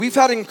We've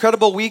had an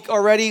incredible week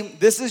already.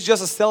 This is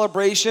just a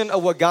celebration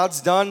of what God's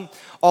done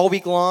all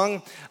week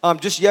long.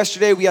 Just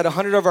yesterday, we had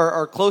 100 of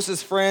our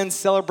closest friends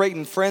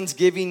celebrating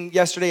Friendsgiving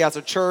yesterday as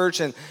a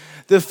church, and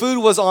the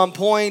food was on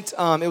point.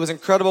 It was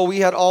incredible. We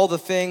had all the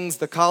things,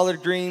 the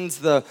collard greens,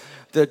 the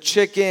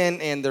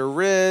chicken and the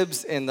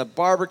ribs and the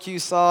barbecue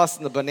sauce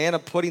and the banana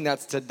pudding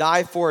that's to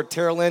die for.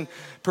 Tara Lynn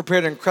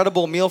prepared an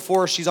incredible meal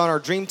for us. She's on our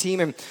dream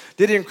team and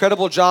did an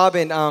incredible job.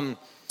 And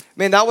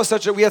man,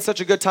 we had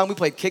such a good time. We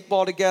played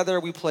kickball together.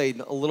 We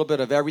played a little bit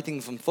of everything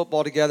from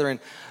football together. And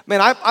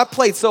man, I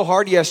played so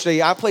hard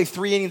yesterday. I played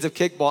 3 innings of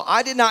kickball.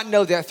 I did not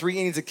know that 3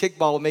 innings of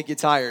kickball would make you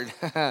tired.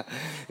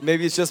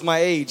 Maybe it's just my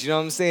age, you know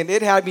what I'm saying?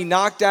 It had me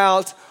knocked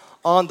out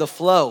on the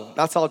flow.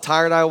 That's how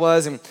tired I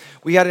was. And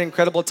we had an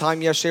incredible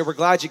time yesterday. We're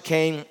glad you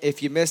came.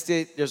 If you missed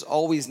it, there's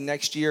always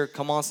next year.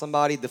 Come on,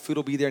 somebody. The food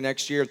will be there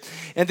next year.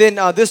 And then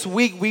this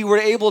week, we were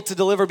able to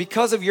deliver,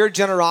 because of your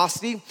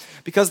generosity,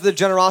 because of the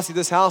generosity of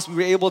this house, we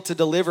were able to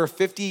deliver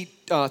 50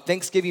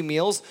 Thanksgiving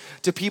meals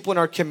to people in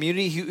our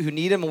community who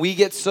need them. And we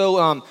get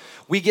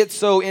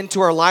so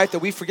into our life that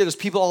we forget there's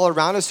people all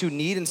around us who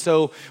need. And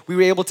so we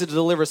were able to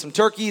deliver some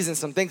turkeys and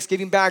some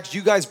Thanksgiving bags.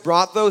 You guys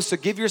brought those, so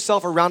give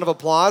yourself a round of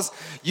applause.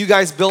 You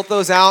guys built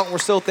those out, and we're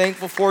so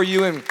thankful for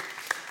you. And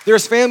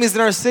there's families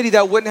in our city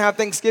that wouldn't have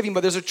Thanksgiving,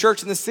 but there's a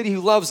church in the city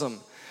who loves them.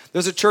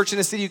 There's a church in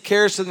the city who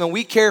cares for them, and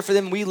we care for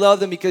them. We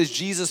love them because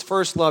Jesus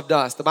first loved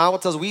us. The Bible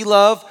tells us we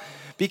love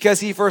because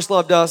he first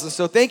loved us. And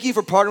so thank you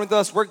for partnering with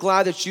us. We're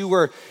glad that you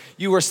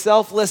were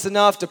selfless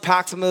enough to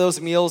pack some of those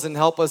meals and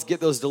help us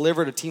get those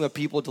delivered. A team of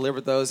people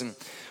delivered those, and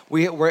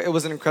it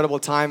was an incredible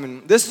time.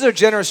 And this is a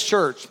generous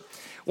church.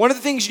 One of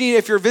the things you need,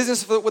 if you're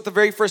visiting with the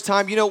very first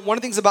time, one of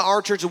the things about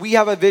our church is we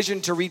have a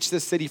vision to reach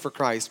this city for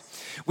Christ.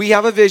 We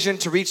have a vision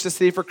to reach the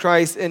city for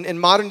Christ. In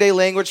modern day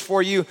language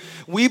for you,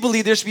 we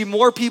believe there should be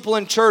more people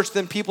in church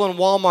than people in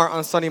Walmart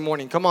on Sunday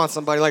morning. Come on,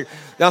 somebody.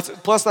 That's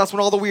when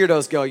all the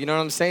weirdos go. You know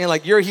what I'm saying?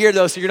 You're here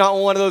though, so you're not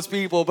one of those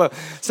people. But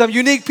some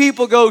unique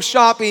people go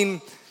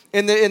shopping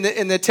in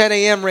the 10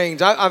 a.m.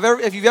 range.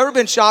 If you've ever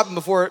been shopping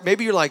before,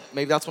 maybe you're like,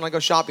 maybe that's when I go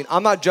shopping.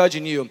 I'm not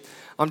judging you.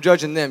 I'm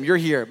judging them. You're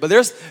here. But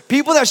there's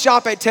people that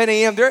shop at 10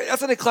 a.m.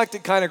 That's an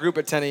eclectic kind of group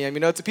at 10 a.m.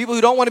 It's the people who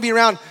don't want to be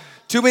around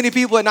too many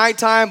people at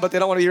nighttime, but they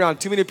don't want to be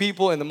around too many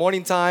people in the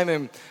morning time.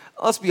 And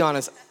let's be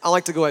honest, I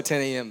like to go at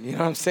 10 a.m. You know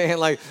what I'm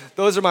saying?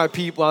 Those are my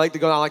people. I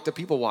like to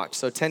people watch.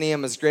 So 10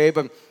 a.m. is great.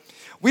 But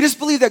we just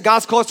believe that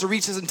God's called us to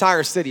reach this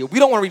entire city. We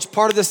don't want to reach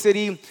part of the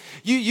city.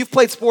 You've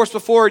played sports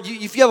before.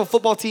 If you have a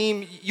football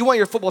team, you want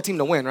your football team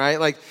to win,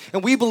 right?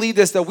 And we believe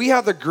this, that we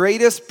have the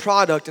greatest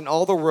product in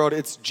all the world.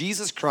 It's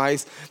Jesus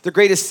Christ, the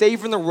greatest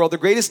Savior in the world, the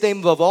greatest name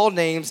above all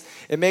names.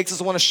 It makes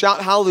us want to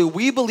shout hallelujah.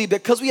 We believe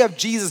that because we have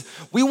Jesus,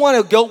 we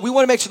want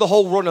to make sure the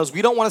whole world knows.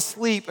 We don't want to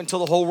sleep until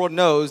the whole world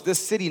knows,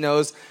 this city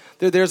knows,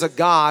 that there's a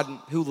God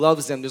who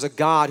loves them. There's a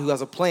God who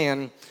has a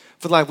plan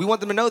for life. We want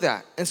them to know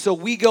that. And so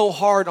we go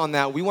hard on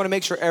that. We want to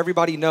make sure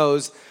everybody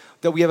knows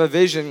that we have a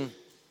vision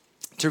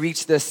to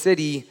reach this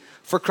city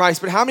for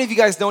Christ. But how many of you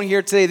guys know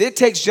here today that it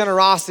takes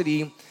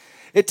generosity?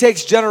 It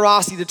takes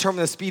generosity to determine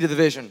the speed of the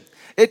vision.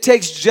 It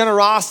takes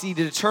generosity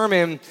to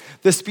determine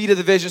the speed of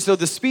the vision. So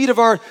the speed of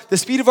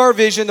our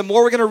vision, the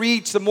more we're going to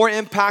reach, the more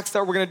impacts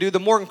that we're going to do, the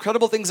more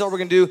incredible things that we're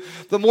going to do,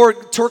 the more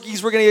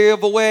turkeys we're going to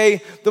give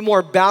away, the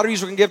more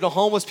batteries we're going to give to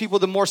homeless people,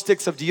 the more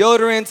sticks of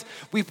deodorant.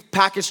 We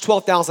packaged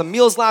 12,000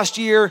 meals last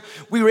year.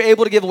 We were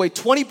able to give away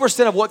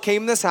 20% of what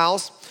came in this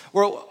house.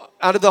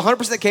 Out of the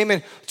 100% that came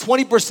in,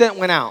 20%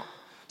 went out.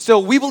 So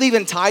we believe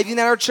in tithing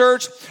at our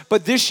church,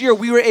 but this year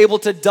we were able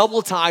to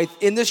double tithe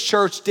in this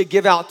church to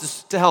give out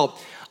to help.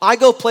 I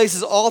go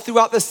places all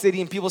throughout the city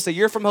and people say,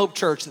 you're from Hope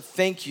Church.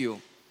 Thank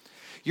you.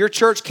 Your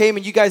church came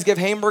and you guys give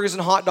hamburgers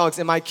and hot dogs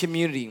in my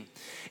community.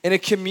 In a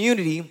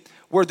community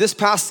where this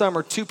past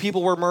summer, 2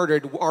 people were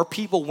murdered, our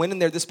people went in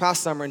there this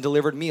past summer and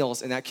delivered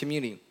meals in that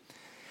community.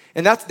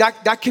 And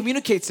that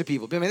communicates to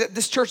people. I mean,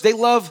 this church, they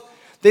love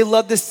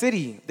this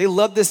city. They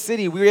love this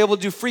city. We were able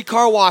to do free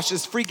car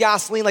washes, free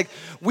gasoline.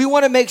 We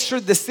want to make sure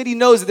the city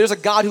knows that there's a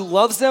God who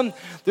loves them.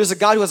 There's a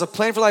God who has a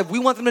plan for life. We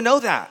want them to know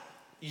that.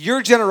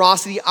 Your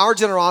generosity, our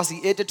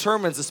generosity, it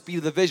determines the speed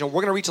of the vision.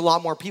 We're going to reach a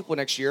lot more people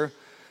next year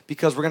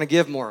because we're going to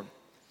give more.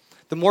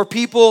 The more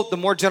people, the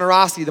more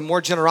generosity. The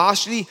more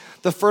generosity,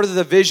 the further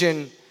the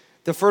vision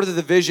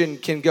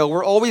can go.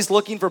 We're always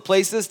looking for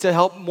places to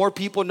help more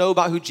people know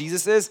about who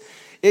Jesus is.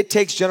 It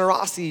takes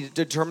generosity to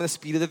determine the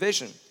speed of the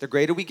vision. The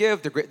greater we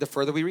give, the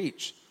further we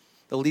reach.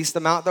 The least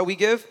amount that we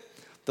give,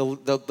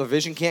 the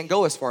vision can't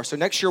go as far. So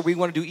next year, we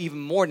want to do even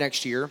more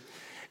next year.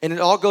 And it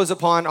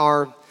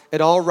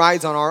all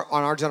rides on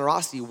our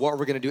generosity, what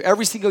we're going to do.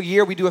 Every single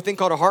year, we do a thing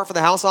called a Heart for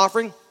the House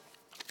offering.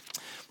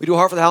 We do a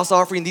Heart for the House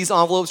offering. These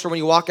envelopes are when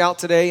you walk out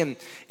today. And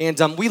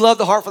we love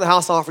the Heart for the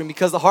House offering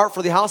because the Heart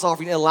for the House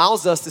offering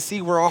allows us to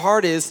see where our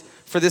heart is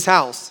for this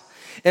house.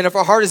 And if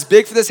our heart is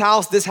big for this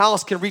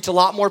house can reach a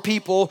lot more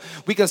people.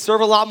 We can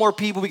serve a lot more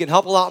people. We can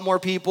help a lot more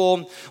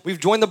people. We've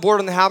joined the board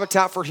on the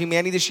Habitat for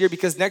Humanity this year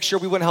because next year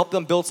we want to help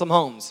them build some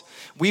homes.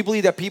 We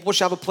believe that people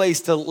should have a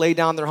place to lay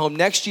down their home.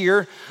 Next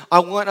year, I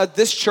want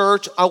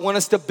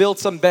us to build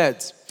some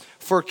beds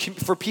for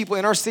people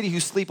in our city who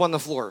sleep on the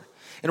floor.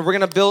 And we're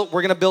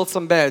gonna build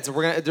some beds.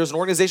 There's an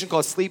organization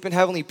called Sleep in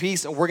Heavenly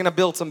Peace, and we're gonna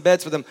build some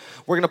beds for them.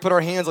 We're gonna put our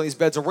hands on these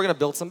beds, and we're gonna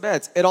build some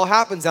beds. It all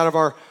happens out of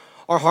our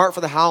heart for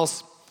the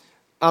house,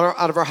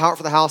 out of our heart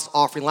for the house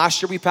offering.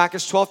 Last year we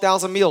packaged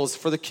 12,000 meals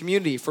for the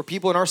community, for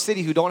people in our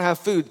city who don't have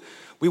food.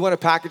 We want to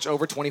package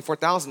over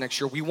 24,000 next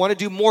year. We want to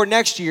do more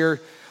next year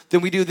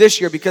than we do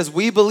this year because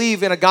we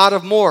believe in a God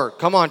of more.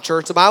 Come on,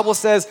 church. The Bible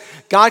says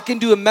God can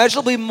do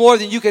immeasurably more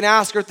than you can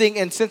ask or think.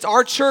 And since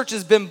our church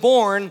has been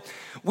born,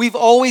 we've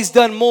always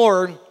done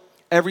more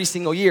every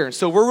single year.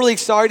 So we're really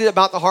excited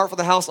about the Heart for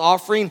the House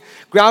offering.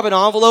 Grab an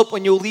envelope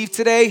when you leave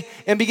today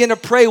and begin to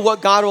pray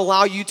what God will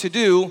allow you to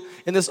do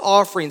in this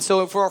offering.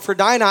 So for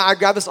Diana, I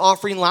grabbed this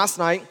offering last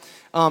night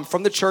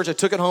from the church. I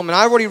took it home, and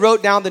I already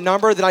wrote down the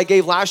number that I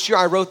gave last year.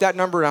 I wrote that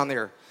number down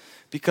there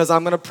because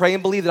I'm going to pray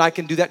and believe that I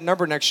can do that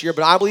number next year.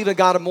 But I believe in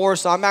God of more,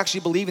 so I'm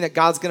actually believing that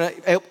God's going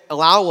to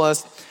allow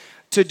us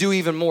to do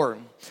even more.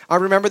 I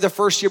remember the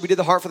first year we did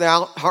the Heart for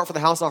the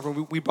House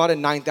offering, we brought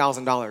in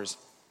 $9,000.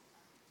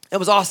 It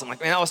was awesome.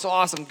 Like, man, that was so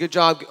awesome. Good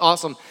job,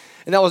 awesome.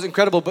 And that was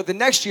incredible. But the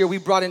next year, we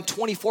brought in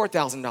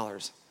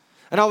 $24,000.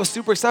 And I was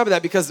super excited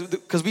about that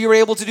because we were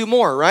able to do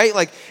more, right?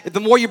 Like, the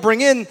more you bring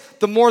in,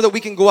 the more that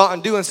we can go out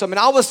and do. And so, I mean,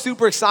 I was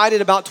super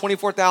excited about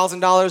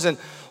 $24,000. And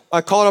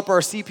I called up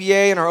our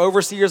CPA and our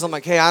overseers. I'm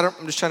like, hey,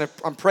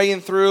 I'm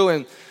praying through.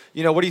 And,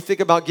 you know, what do you think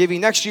about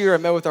giving next year? I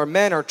met with our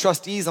men, our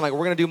trustees. I'm like,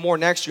 we're going to do more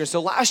next year.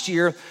 So last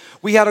year,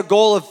 we had a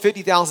goal of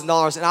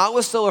 $50,000. And I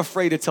was so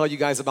afraid to tell you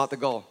guys about the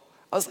goal.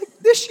 I was like,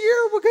 this year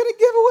we're going to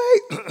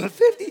give away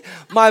 50.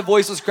 My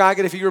voice was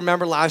cracking if you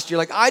remember last year.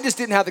 Like, I just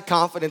didn't have the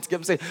confidence to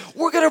give them, say,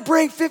 we're going to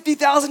bring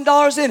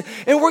 $50,000 in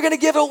and we're going to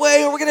give it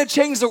away and we're going to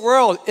change the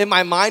world. In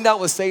my mind, I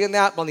was saying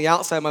that, but on the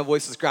outside, my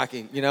voice was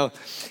cracking, you know.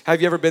 Have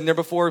you ever been there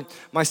before?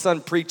 My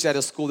son preached at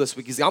his school this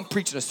week. He's like, I'm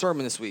preaching a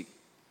sermon this week.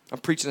 I'm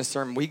preaching a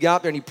sermon. We got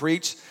up there and he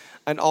preached,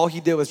 and all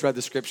he did was read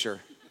the scripture.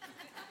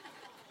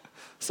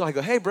 So I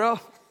go, hey, bro,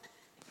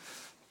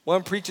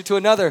 one preacher to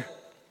another.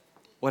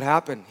 What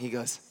happened? He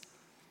goes,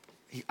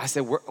 I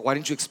said, why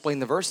didn't you explain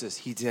the verses?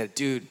 He did,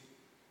 dude.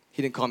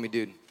 He didn't call me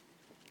dude.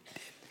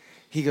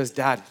 He goes,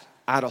 Dad,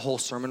 I had a whole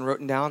sermon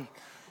written down,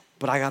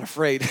 but I got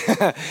afraid.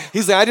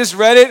 He's like, I just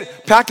read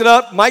it, packed it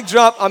up, mic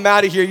drop, I'm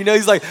out of here. You know,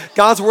 he's like,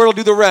 God's word will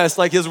do the rest.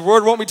 Like, his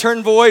word won't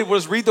return void. We'll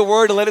just read the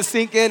word and let it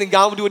sink in, and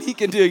God will do what he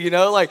can do, you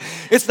know? Like,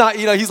 it's not,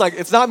 you know, he's like,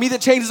 it's not me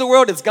that changes the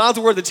world, it's God's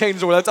word that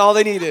changes the world. That's all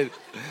they needed.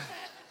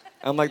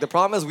 I'm like, the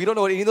problem is we don't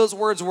know what any of those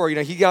words were. You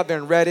know, he got there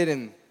and read it.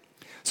 And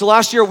so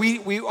last year,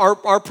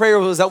 our prayer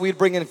was that we'd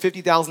bring in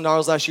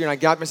 $50,000 last year. And I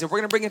got him and said, we're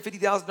going to bring in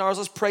 $50,000.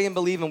 Let's pray and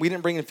believe. And we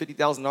didn't bring in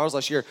 $50,000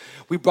 last year.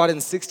 We brought in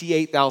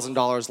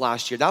 $68,000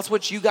 last year. That's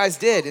what you guys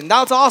did. And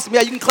that's awesome.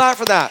 Yeah, you can clap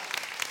for that.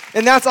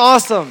 And that's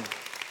awesome.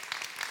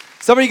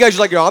 Some of you guys are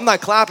like, yo, I'm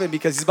not clapping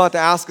because he's about to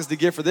ask us to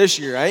give for this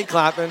year. I ain't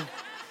clapping.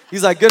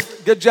 He's like,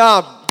 good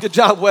job. Good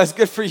job, Wes.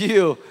 Good for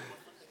you.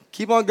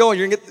 Keep on going.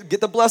 You're going to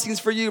get the blessings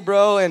for you,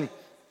 bro. And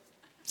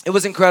it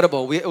was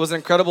incredible. It was an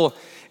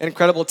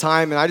incredible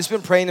time. And I just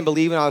been praying and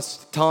believing. I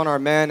was telling our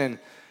men, and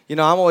you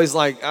know, I'm always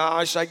like,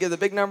 should I give the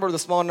big number or the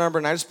small number?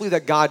 And I just believe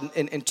that God,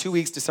 in 2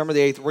 weeks, December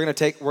the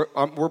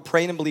 8th, we're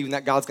praying and believing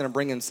that God's going to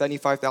bring in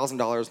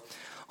 $75,000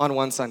 on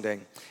one Sunday.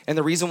 And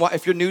the reason why,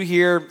 if you're new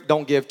here,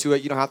 don't give to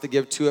it. You don't have to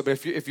give to it.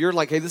 But if you're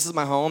like, hey, this is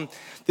my home,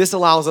 this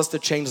allows us to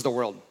change the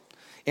world.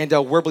 And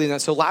we're believing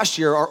that. So last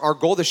year, our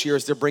goal this year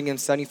is to bring in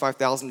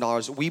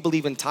 $75,000. We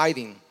believe in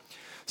tithing.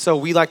 So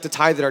we like to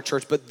tithe at our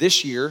church, but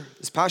this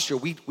past year,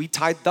 we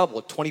tithe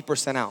double,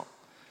 20% out.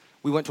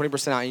 We went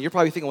 20% out. And you're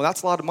probably thinking, well,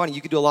 that's a lot of money.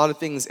 You could do a lot of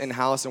things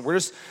in-house. And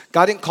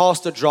God didn't call us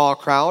to draw a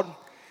crowd.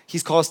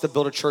 He's called us to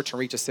build a church and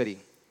reach a city.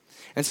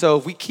 And so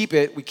if we keep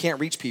it, we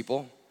can't reach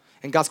people.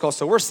 And God's called us.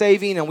 So we're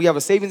saving, and we have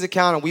a savings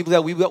account, and we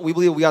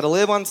believe we ought to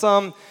live on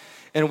some,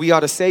 and we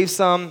ought to save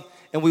some,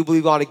 and we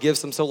believe we ought to give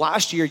some. So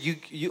last year,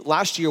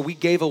 we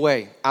gave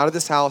away out of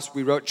this house.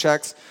 We wrote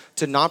checks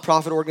to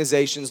nonprofit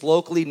organizations,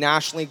 locally,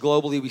 nationally,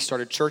 globally. We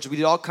started churches. We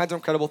did all kinds of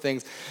incredible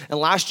things. And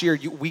last year,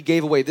 we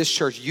gave away, this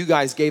church, you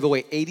guys gave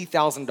away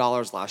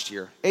 $80,000 last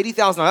year.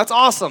 $80,000, that's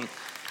awesome.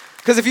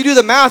 Because if you do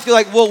the math, you're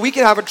like, well, we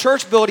could have a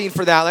church building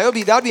for that.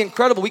 Like, that'd be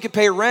incredible. We could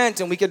pay rent,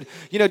 and we could,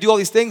 do all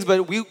these things.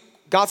 But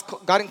God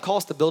didn't call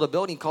us to build a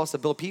building. He called us to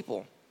build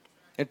people.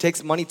 It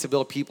takes money to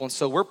build people. And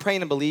so we're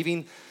praying and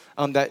believing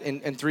that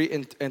in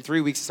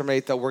 3 weeks, December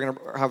 8th, that we're going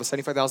to have a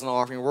 $75,000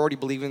 offering. We're already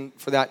believing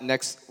for that and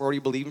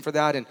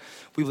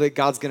we believe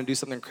God's going to do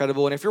something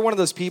incredible. And if you're one of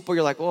those people,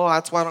 you're like, well,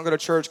 that's why I don't go to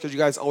church, because you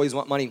guys always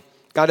want money.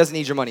 God doesn't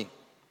need your money.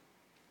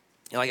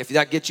 Like, if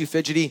that gets you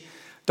fidgety,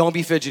 don't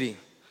be fidgety.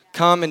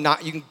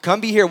 You can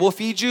come be here. We'll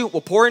feed you.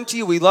 We'll pour into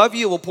you. We love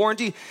you. We'll pour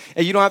into you.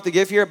 And you don't have to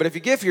give here. But if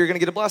you give here, you're going to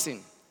get a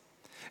blessing.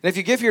 And if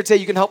you give here today,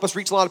 you can help us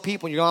reach a lot of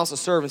people, and you're going to also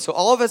serve. And so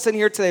all of us in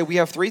here today, we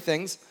have three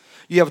things.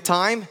 You have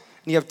time, and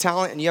you have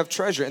talent, and you have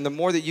treasure. And the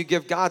more that you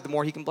give God, the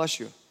more he can bless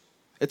you.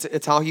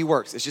 It's how he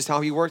works. It's just how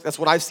he works. That's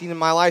what I've seen in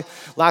my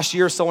life. Last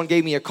year, someone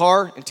gave me a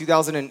car in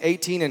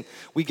 2018, and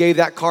we gave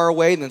that car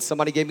away, and then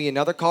somebody gave me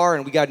another car,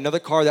 and we got another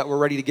car that we're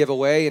ready to give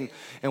away,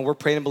 and we're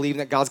praying and believing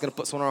that God's going to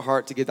put someone on our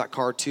heart to give that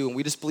car to. And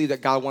we just believe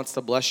that God wants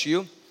to bless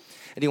you,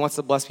 and he wants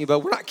to bless me. But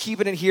we're not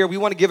keeping it here. We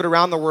want to give it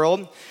around the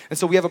world. And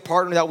so we have a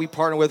partner that we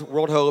partner with,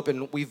 World Hope,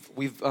 and we've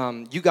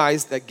you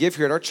guys that give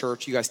here at our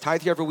church, you guys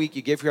tithe here every week,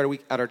 you give here every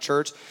week at our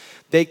church.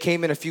 They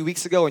came in a few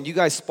weeks ago, and you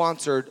guys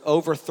sponsored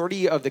over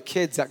 30 of the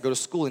kids that go to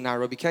school in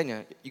Nairobi,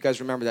 Kenya. You guys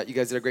remember that. You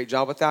guys did a great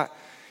job with that.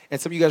 And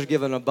some of you guys are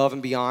giving above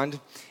and beyond.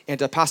 And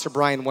Pastor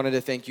Brian wanted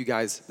to thank you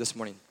guys this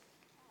morning.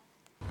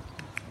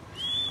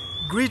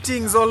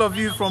 Greetings, all of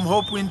you from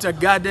Hope Winter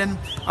Garden.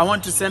 I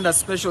want to send a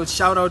special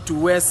shout out to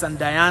Wes and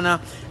Diana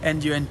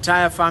and your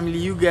entire family.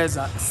 You guys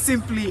are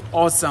simply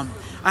awesome.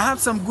 I have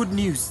some good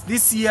news.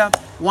 This year,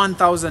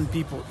 1,000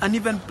 people, and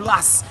even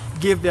plus,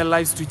 gave their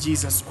lives to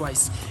Jesus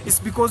Christ. It's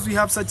because we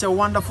have such a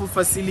wonderful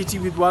facility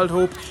with World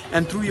Hope,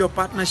 and through your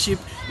partnership,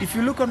 if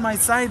you look on my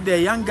side, there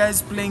are young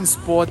guys playing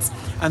sports,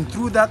 and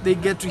through that, they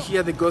get to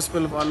hear the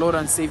gospel of our Lord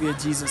and Savior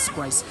Jesus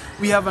Christ.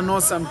 We have an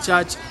awesome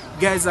church.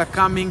 Guys are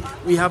coming.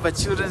 We have a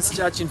children's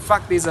church. In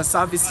fact, there's a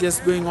service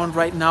just going on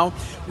right now.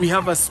 We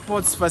have a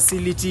sports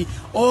facility.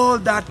 All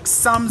that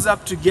sums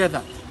up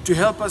together to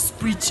help us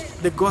preach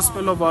the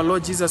gospel of our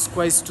Lord Jesus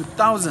Christ to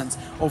thousands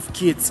of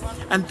kids.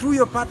 And through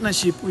your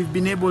partnership, we've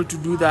been able to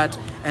do that,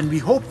 and we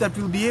hope that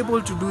we'll be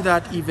able to do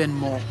that even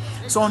more.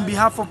 So on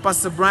behalf of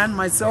Pastor Brian,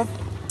 myself,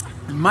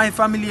 my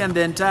family, and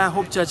the entire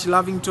Hope Church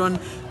Lavington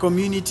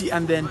community,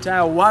 and the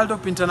entire World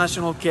Hope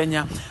International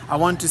Kenya, I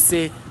want to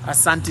say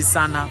asante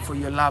sana for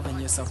your love and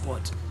your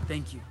support.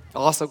 Thank you.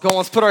 Awesome. Come on,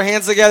 let's put our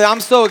hands together. I'm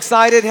so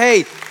excited.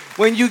 Hey,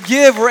 when you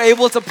give, we're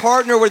able to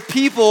partner with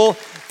people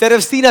that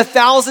have seen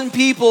 1,000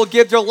 people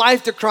give their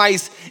life to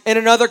Christ in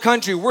another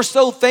country. We're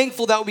so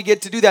thankful that we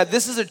get to do that.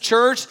 This is a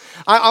church.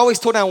 I always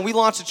told them when we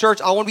launch a church,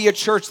 I want to be a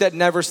church that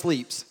never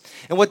sleeps.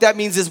 And what that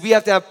means is we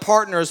have to have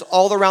partners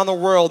all around the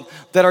world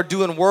that are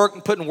doing work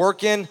and putting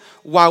work in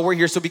while we're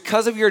here. So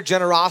because of your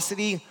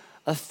generosity,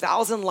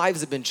 1,000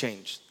 lives have been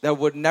changed that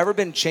would never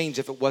been changed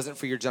if it wasn't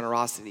for your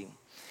generosity.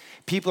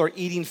 People are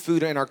eating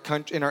food in our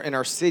country, in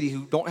our city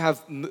who don't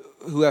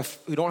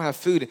have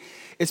food.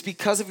 It's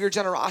because of your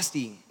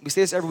generosity. We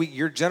say this every week.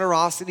 Your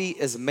generosity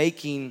is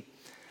making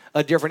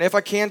a difference. If I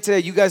can today,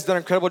 you guys done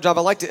an incredible job.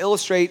 I'd like to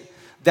illustrate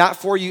that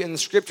for you in the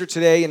scripture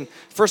today. In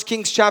 1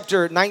 Kings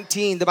chapter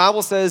 19, the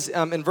Bible says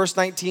in verse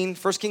 19,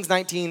 1 Kings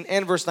 19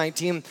 and verse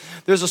 19,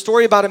 there's a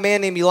story about a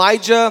man named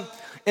Elijah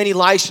and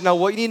Elisha. Now,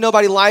 what you need to know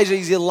about Elijah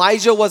is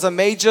Elijah was a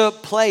major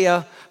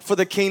player for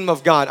the kingdom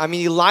of God. I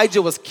mean,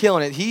 Elijah was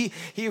killing it.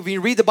 If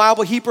you read the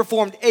Bible, he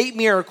performed 8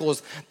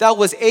 miracles. That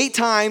was 8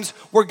 times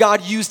where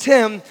God used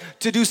him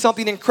to do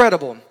something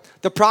incredible.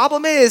 The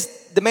problem is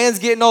the man's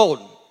getting old.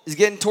 He's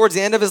getting towards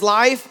the end of his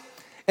life,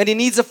 and he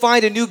needs to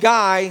find a new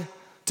guy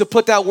to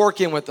put that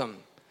work in with him.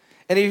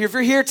 And if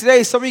you're here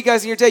today, some of you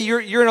guys in here today,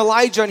 you're an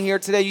Elijah in here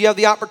today. You have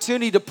the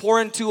opportunity to pour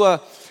into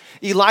a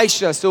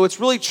Elisha. So it's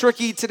really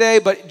tricky today,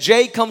 but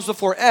J comes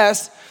before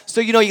S.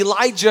 So you know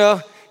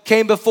Elijah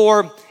came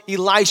before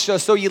Elisha.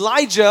 So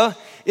Elijah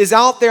is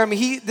out there. I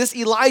mean, this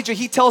Elijah,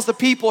 he tells the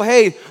people,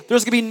 hey,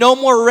 there's going to be no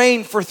more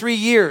rain for 3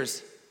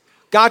 years.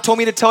 God told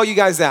me to tell you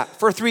guys that,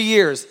 for 3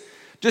 years.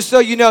 Just so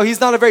you know,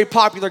 he's not a very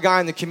popular guy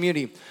in the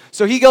community.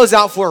 So he goes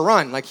out for a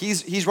run. Like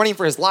he's running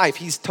for his life.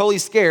 He's totally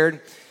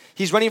scared.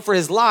 He's running for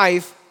his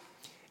life.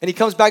 And he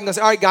comes back and goes,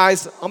 all right,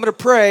 guys, I'm going to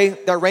pray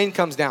that rain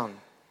comes down.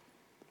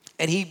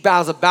 And he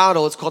battles a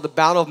battle. It's called the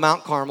Battle of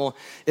Mount Carmel.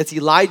 It's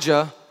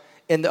Elijah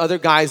and the other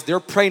guys. They're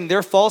praying to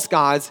their false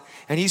gods.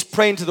 And he's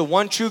praying to the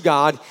one true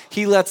God.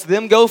 He lets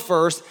them go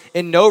first,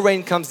 and no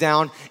rain comes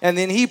down. And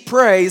then he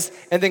prays,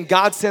 and then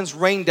God sends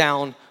rain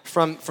down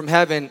from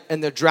heaven,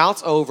 and the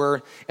drought's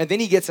over. And then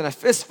he gets in a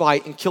fist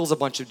fight and kills a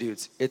bunch of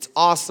dudes. It's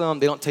awesome.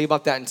 They don't tell you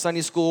about that in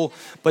Sunday school,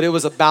 but it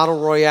was a battle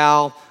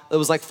royale. It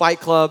was like Fight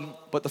Club,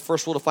 but the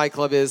first rule of Fight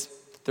Club is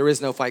there is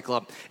no Fight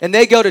Club. And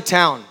they go to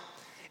town.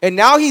 And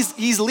now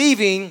he's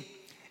leaving,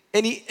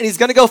 and he's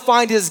going to go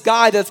find his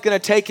guy that's going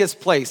to take his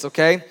place,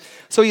 okay?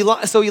 So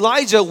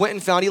Elijah went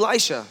and found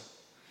Elisha.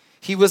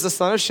 He was the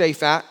son of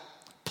Shaphat,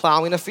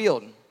 plowing a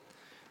field.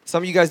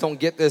 Some of you guys don't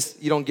get this.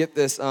 You don't get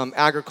this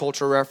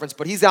agricultural reference,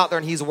 but he's out there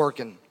and he's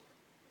working.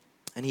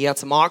 And he had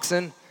some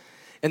oxen,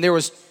 and there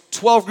was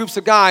 12 groups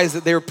of guys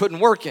that they were putting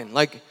work in.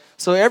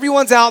 So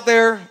everyone's out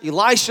there,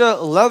 Elisha,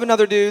 11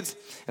 other dudes,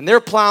 and they're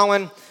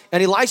plowing.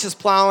 And Elisha's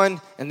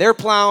plowing, and they're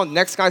plowing, the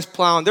next guy's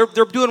plowing. They're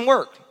doing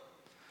work.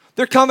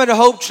 They're coming to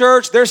Hope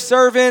Church, they're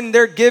serving,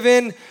 they're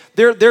giving,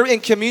 they're in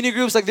community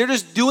groups. They're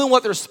just doing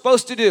what they're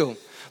supposed to do.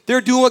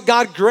 They're doing what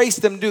God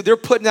graced them to do. They're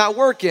putting that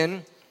work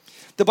in.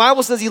 The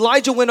Bible says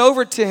Elijah went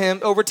over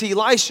to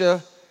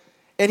Elisha,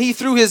 and he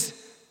threw his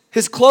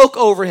cloak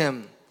over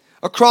him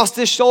across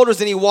his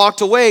shoulders, and he walked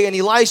away. And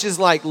Elisha's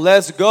like,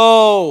 let's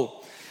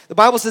go. The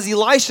Bible says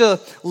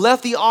Elisha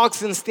left the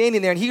oxen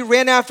standing there, and he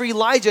ran after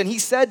Elijah, and he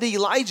said to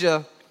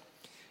Elijah,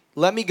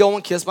 Let me go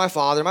and kiss my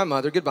father and my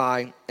mother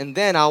goodbye, and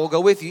then I will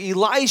go with you.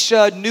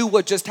 Elisha knew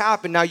what just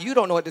happened. Now, you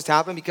don't know what just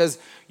happened because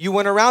you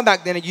went around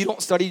back then and you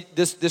don't study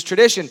this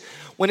tradition.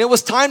 When it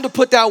was time to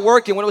put that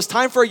work in, when it was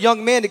time for a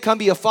young man to come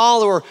be a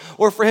follower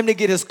or for him to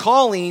get his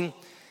calling,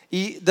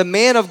 the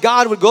man of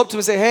God would go up to him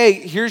and say, hey,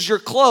 here's your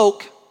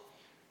cloak,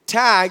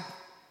 tag,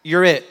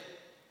 you're it.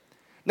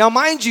 Now,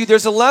 mind you,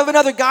 there's 11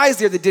 other guys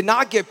there that did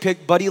not get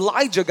picked, but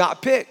Elijah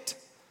got picked.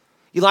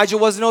 Elisha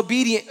was an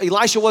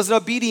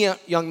obedient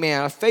young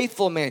man, a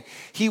faithful man.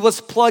 He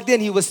was plugged in.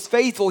 He was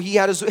faithful. He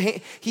had his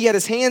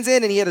hands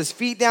in and he had his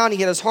feet down. He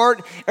had his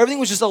heart. Everything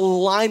was just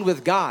aligned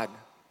with God.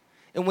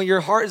 And when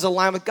your heart is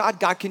aligned with God,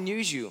 God can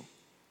use you.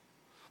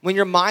 When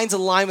your mind's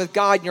aligned with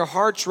God and your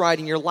heart's right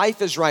and your life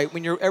is right,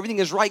 when everything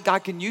is right,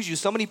 God can use you.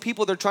 So many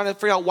people, they're trying to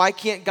figure out, why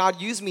can't God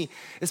use me?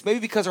 It's maybe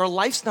because our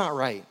life's not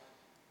right.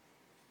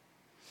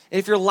 And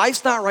if your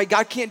life's not right,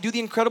 God can't do the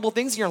incredible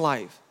things in your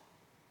life.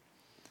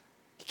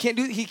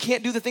 He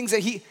can't do the things that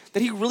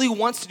he really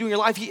wants to do in your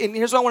life. And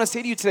here's what I want to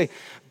say to you today.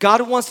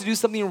 God wants to do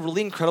something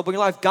really incredible in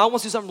your life. God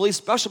wants to do something really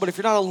special, but if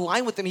you're not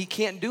aligned with him, he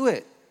can't do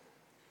it.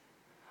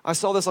 I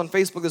saw this on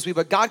Facebook this week,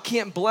 but God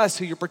can't bless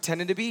who you're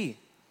pretending to be.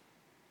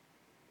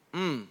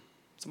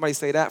 Somebody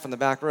say that from the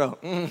back row.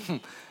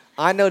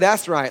 I know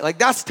that's right. Like,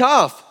 that's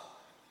tough.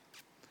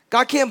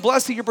 God can't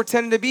bless who you're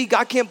pretending to be.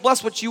 God can't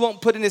bless what you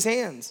won't put in his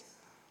hands.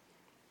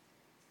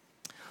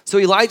 So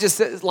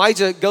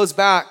Elijah goes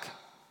back.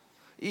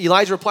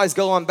 Elijah replies,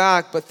 go on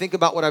back, but think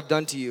about what I've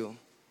done to you.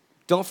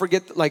 Don't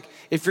forget, like,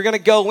 if you're going to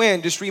go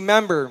in, just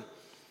remember,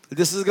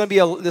 this is going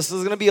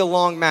to be a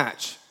long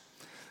match.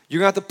 You're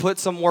going to have to put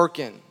some work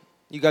in.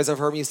 You guys have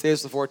heard me say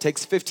this before. It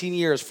takes 15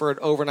 years for an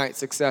overnight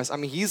success. I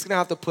mean, he's going to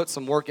have to put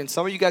some work in.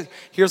 Some of you guys,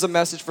 here's a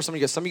message for some of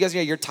you guys. Some of you guys,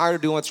 you're tired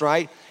of doing what's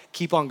right.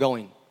 Keep on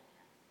going.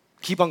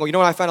 Keep on going. You know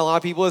what I find a lot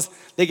of people is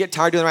they get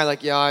tired of doing right.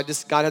 Like, yeah,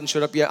 God hasn't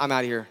showed up yet. I'm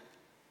out of here.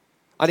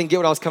 I didn't get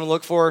what I was coming to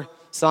look for.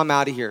 So I'm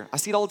out of here. I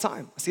see it all the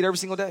time. I see it every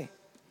single day.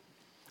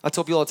 I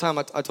tell people all the time,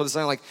 I told this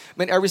guy, like,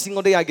 man, every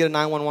single day I get a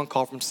 911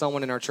 call from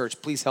someone in our church.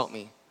 Please help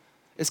me.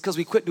 It's because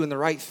we quit doing the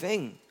right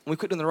thing. When we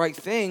quit doing the right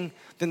thing,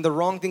 then the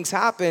wrong things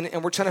happen,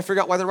 and we're trying to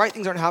figure out why the right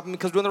things aren't happening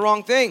because we're doing the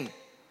wrong thing.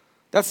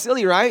 That's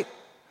silly, right?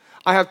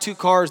 I have two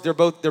cars. They're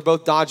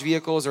both Dodge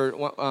vehicles, or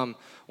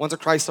one's a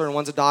Chrysler and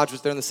one's a Dodge,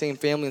 which they're in the same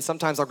family. And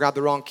sometimes I'll grab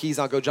the wrong keys,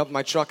 and I'll go jump in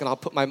my truck, and I'll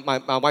put my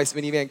wife's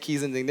minivan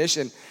keys in the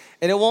ignition,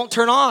 and it won't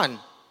turn on.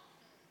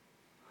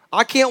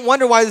 I can't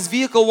wonder why this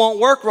vehicle won't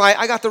work right.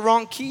 I got the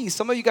wrong keys.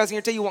 Some of you guys in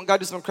here tell you want God to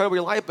do something incredible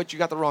in your life, but you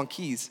got the wrong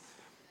keys.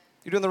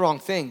 You're doing the wrong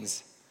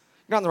things.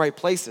 You're not in the right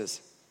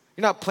places.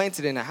 You're not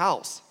planted in a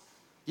house.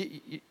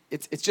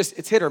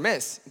 It's hit or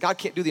miss. God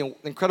can't do the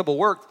incredible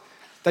work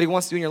that he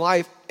wants to do in your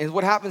life. And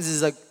what happens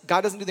is, like,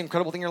 God doesn't do the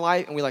incredible thing in your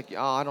life, and we're like,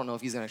 oh, I don't know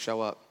if he's going to show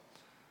up.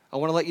 I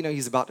want to let you know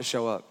he's about to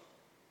show up.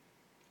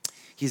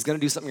 He's going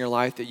to do something in your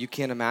life that you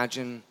can't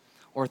imagine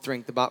or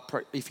think about.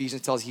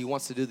 Ephesians tells you he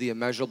wants to do the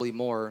immeasurably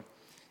more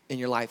in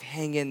your life.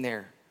 Hang in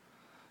there.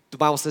 The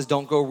Bible says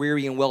don't go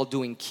weary in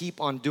well-doing. Keep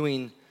on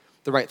doing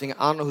the right thing.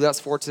 I don't know who that's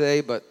for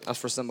today, but that's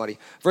for somebody.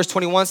 Verse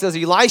 21 says,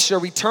 Elisha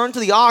returned to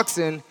the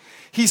oxen.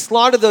 He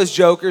slaughtered those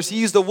jokers. He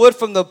used the wood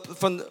from the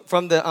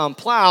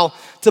plow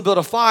to build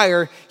a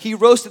fire. He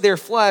roasted their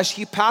flesh.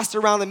 He passed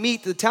around the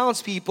meat to the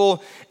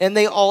townspeople, and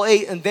they all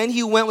ate. And then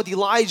he went with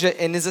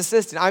Elijah and his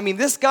assistant. I mean,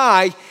 this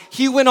guy,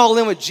 he went all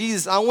in with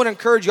Jesus. I want to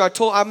encourage you.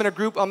 I'm in a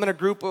group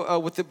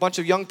with a bunch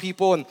of young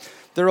people, and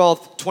they're all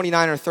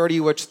 29 or 30,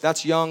 which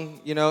that's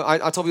young. You know,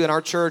 I told you in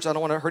our church, I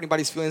don't want to hurt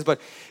anybody's feelings, but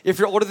if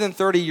you're older than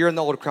 30, you're in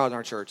the older crowd in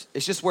our church.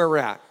 It's just where we're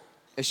at.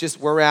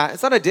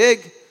 It's not a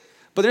dig,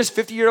 but there's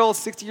 50-year-olds,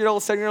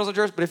 60-year-olds, 70-year-olds in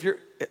church, but if you're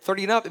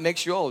 30 and up, it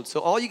makes you old. So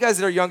all you guys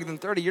that are younger than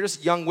 30, you're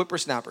just young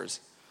whippersnappers.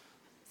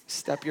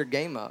 Step your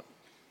game up.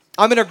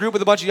 I'm in a group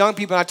with a bunch of young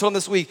people, and I told them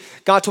this week,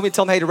 God told me to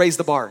tell them, hey, to raise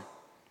the bar.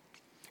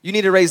 You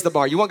need to raise the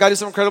bar. You want God to do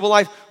some incredible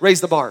life?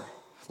 Raise the bar.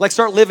 Like,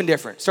 start living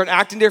different, start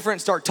acting different,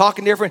 start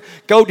talking different,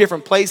 go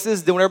different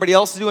places than what everybody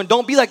else is doing.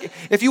 Don't be like,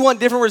 if you want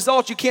different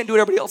results, you can't do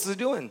what everybody else is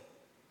doing.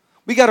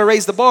 We got to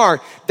raise the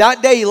bar.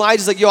 That day,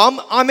 Elijah's like, yo,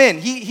 I'm in.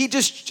 He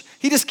just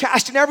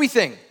cashed in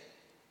everything.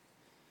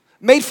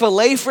 Made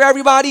filet for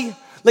everybody.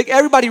 Like,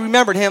 everybody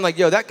remembered him. Like,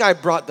 yo, that guy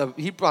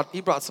he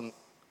brought some.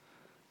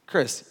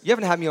 Chris, you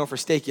haven't had me over for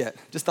steak yet.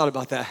 Just thought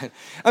about that.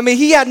 I mean,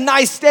 he had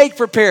nice steak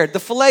prepared. The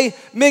filet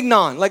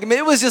mignon. Like, I mean,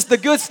 it was just the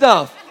good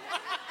stuff.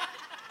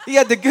 He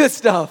had the good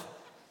stuff.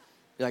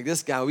 You're like,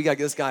 this guy, we got to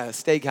get this guy a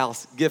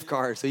steakhouse gift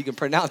card so he can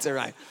pronounce it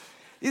right.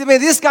 I mean,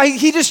 this guy,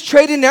 he just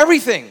traded in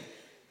everything.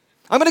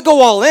 I'm going to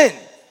go all in.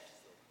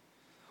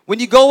 When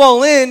you go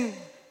all in,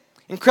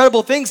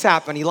 incredible things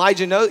happen.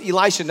 Elisha knows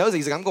it.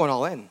 He's like, I'm going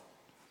all in.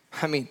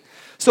 I mean,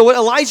 so what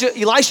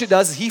Elisha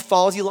does is he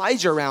follows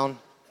Elijah around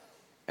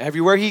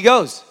everywhere he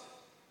goes.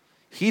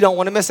 He don't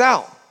want to miss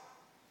out.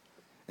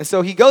 And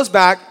so he goes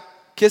back,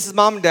 kisses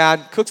mom and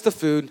dad, cooks the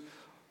food,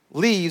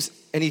 leaves,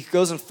 and he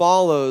goes and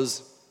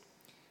follows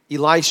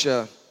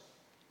Elijah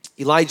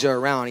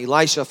around.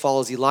 Elisha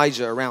follows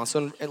Elijah around.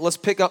 So let's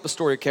pick up the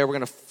story, okay? We're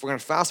gonna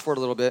fast forward a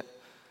little bit.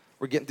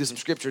 We're getting through some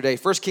scripture today.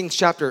 2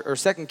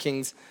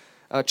 Kings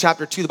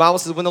chapter 2, the Bible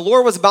says, when the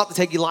Lord was about to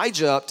take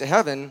Elijah up to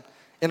heaven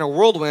in a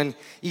whirlwind,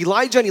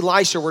 Elijah and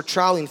Elisha were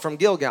traveling from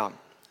Gilgal.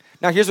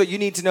 Now, here's what you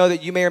need to know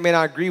that you may or may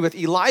not agree with.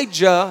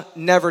 Elijah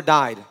never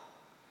died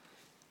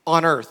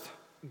on earth.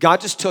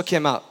 God just took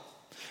him up.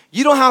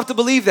 You don't have to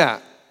believe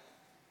that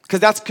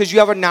because you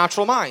have a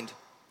natural mind.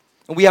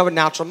 And we have a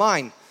natural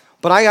mind.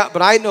 But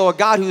I know a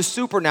God who's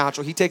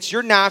supernatural. He takes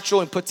your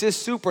natural and puts his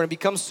super and it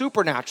becomes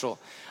supernatural.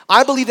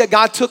 I believe that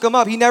God took him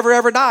up. He never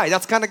ever died.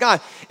 That's kind of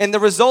God. And the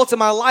results of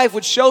my life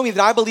would show me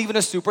that I believe in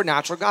a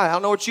supernatural God. I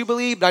don't know what you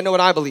believe, but I know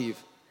what I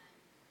believe.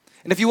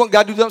 And if you want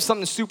God to do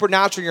something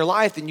supernatural in your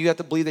life, then you have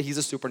to believe that he's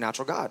a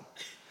supernatural God.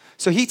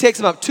 So he takes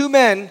him up. 2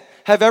 men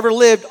have ever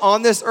lived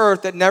on this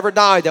earth that never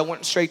died, that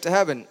went straight to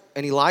heaven.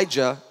 And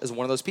Elijah is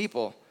one of those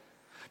people.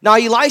 Now,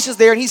 Elisha's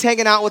there, and he's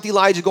hanging out with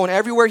Elijah, going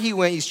everywhere he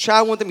went. He's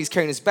traveling with him. He's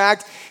carrying his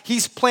bags.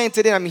 He's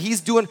planted in. I mean,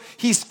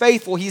 he's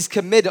faithful. He's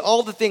committed.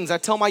 All the things. I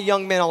tell my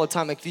young men all the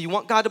time, like, if you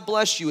want God to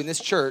bless you in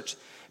this church,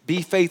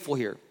 be faithful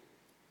here.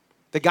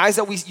 The guys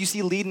that you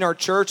see leading our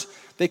church,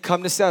 they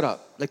come to set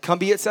up. They come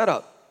be at set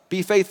up.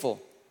 Be faithful.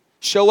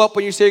 Show up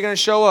when you say you're going to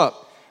show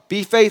up.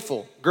 Be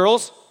faithful.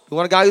 Girls, you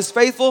want a guy who's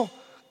faithful?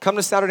 Come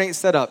to Saturday Night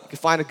Set Up. You can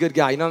find a good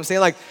guy. You know what I'm saying?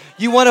 Like,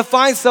 you want to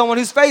find someone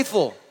who's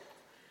faithful.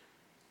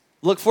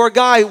 Look for a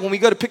guy, when we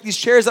go to pick these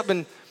chairs up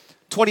in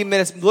 20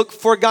 minutes, look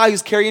for a guy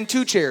who's carrying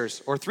 2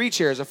 chairs or 3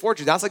 chairs or 4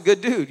 chairs. That's a good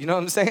dude, you know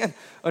what I'm saying?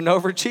 An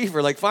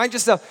overachiever. Like, find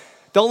yourself.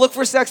 Don't look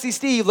for sexy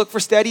Steve, look for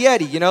steady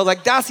Eddie, you know?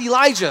 Like, that's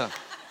Elijah.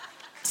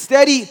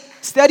 Steady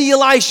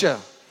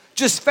Elisha.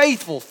 Just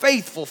faithful.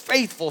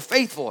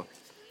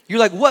 You're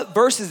like, what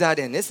verse is that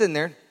in? It's in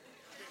there.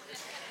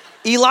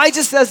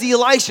 Elijah says to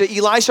Elisha,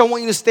 I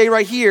want you to stay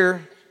right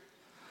here.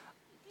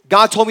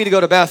 God told me to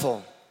go to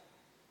Bethel.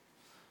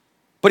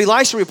 But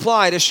Elisha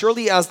replied, as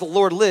surely as the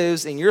Lord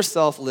lives and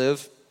yourself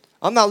live,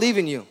 I'm not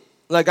leaving you.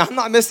 Like, I'm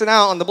not missing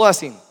out on the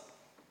blessing.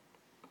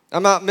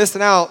 I'm not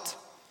missing out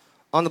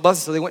on the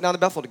blessing. So they went down to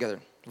Bethel together.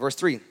 Verse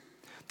 3.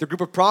 The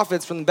group of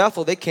prophets from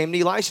Bethel, they came to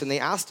Elisha and they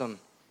asked him,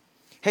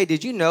 hey,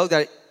 did you know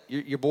that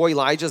your boy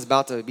Elijah is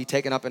about to be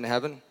taken up into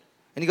heaven?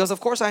 And he goes, of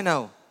course I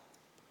know.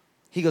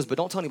 He goes, but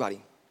don't tell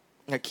anybody.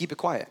 Like, keep it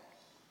quiet.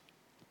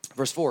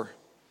 Verse 4.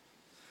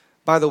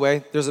 By the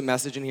way, there's a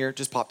message in here,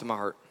 just popped in my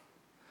heart.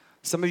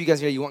 Some of you guys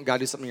here, you want God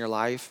to do something in your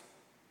life.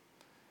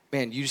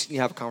 Man, you just need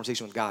to have a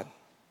conversation with God.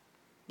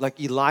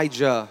 Like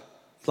Elisha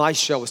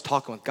was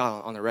talking with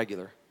God on the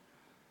regular.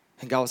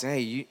 And God was saying,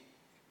 hey,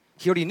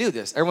 he already knew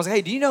this. Everyone's like,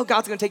 hey, do you know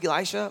God's going to take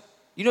Elisha up?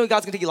 You know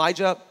God's going to take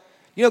Elijah up?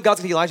 You know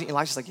God's going to take Elijah? And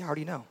Elisha's like, yeah, I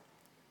already know.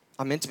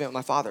 I'm intimate with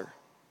my Father.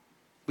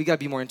 We got to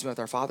be more intimate with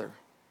our Father.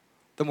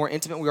 The more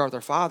intimate we are with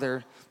our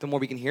Father, the more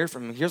we can hear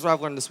from him. Here's what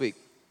I've learned this week.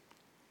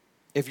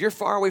 If you're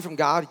far away from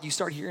God, you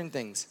start hearing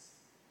things.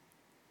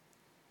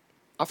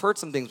 I've heard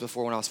some things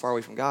before when I was far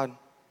away from God.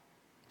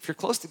 If you're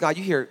close to God,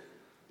 you hear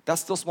that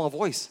still small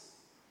voice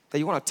that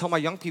you want to tell my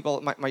young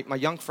people, my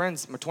young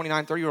friends, my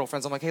 29, 30-year-old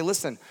friends. I'm like, hey,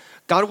 listen,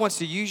 God wants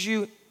to use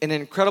you in an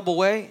incredible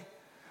way,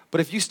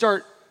 but if you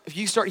start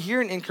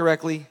hearing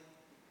incorrectly,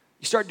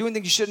 you start doing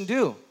things you shouldn't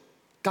do.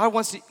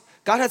 Elisha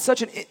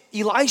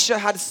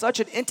had such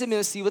an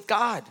intimacy with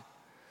God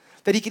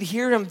that he could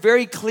hear him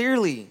very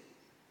clearly.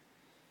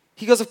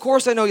 He goes, of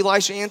course I know,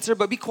 Elisha answered,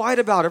 but be quiet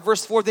about it.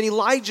 Verse 4, then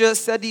Elijah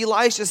said to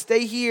Elisha,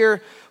 stay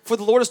here, for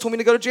the Lord has told me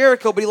to go to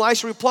Jericho. But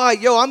Elisha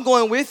replied, I'm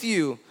going with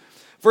you.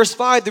 Verse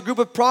 5, the group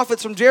of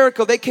prophets from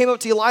Jericho, they came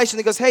up to Elisha and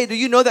he goes, hey, do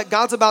you know that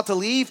God's about to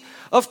leave?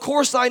 Of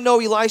course I know,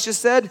 Elisha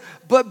said,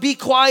 but be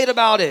quiet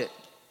about it.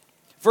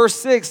 Verse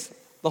 6,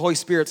 the Holy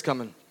Spirit's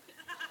coming.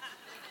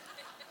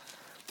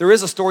 There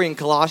is a story in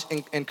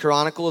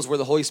Chronicles where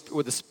the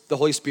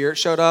Holy Spirit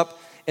showed up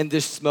and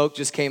this smoke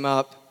just came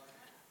up.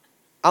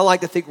 I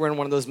like to think we're in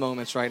one of those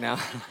moments right now.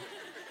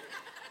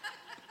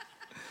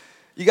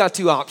 You got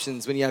 2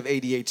 options when you have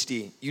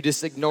ADHD. You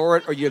just ignore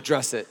it or you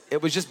address it.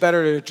 It was just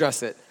better to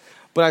address it.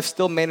 But I've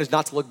still managed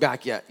not to look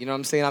back yet. You know what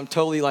I'm saying? I'm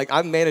totally like,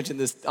 I'm managing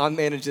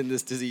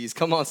this disease.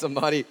 Come on,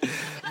 somebody.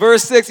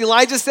 Verse 6,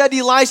 Elijah said to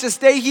Elisha,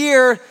 stay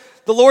here.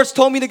 The Lord's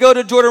told me to go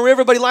to Jordan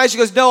River. But Elisha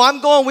goes, no, I'm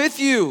going with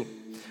you.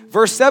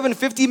 Verse 7,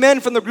 50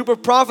 men from the group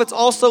of prophets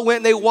also went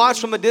and they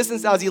watched from a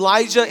distance as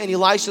Elijah and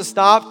Elisha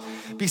stopped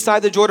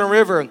beside the Jordan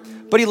River.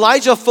 But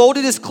Elijah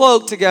folded his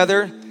cloak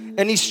together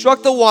and he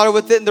struck the water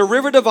with it and the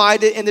river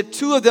divided and the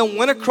 2 of them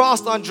went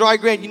across on dry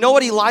ground. You know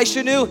what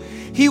Elisha knew?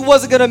 He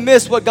wasn't going to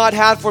miss what God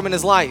had for him in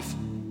his life.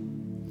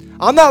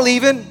 I'm not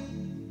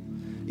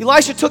leaving.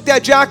 Elisha took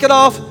that jacket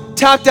off,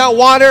 tapped out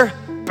water,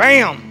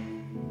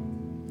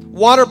 bam.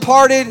 Water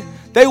parted.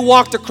 They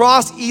walked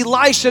across.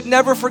 Elisha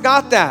never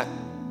forgot that.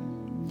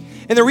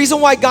 And the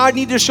reason why God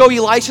needed to show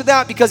Elisha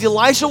that, because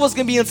Elisha was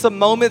going to be in some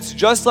moments,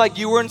 just like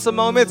you were in some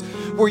moments,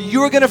 where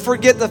you were going to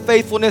forget the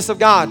faithfulness of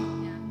God.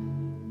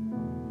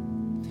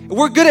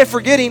 We're good at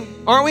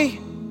forgetting, aren't we?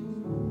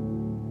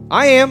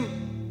 I am.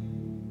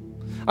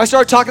 I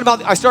started talking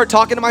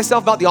to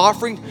myself about the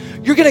offering.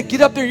 You're going to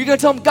get up there, you're going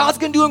to tell him God's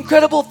going to do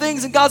incredible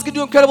things, and God's going to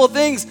do incredible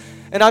things.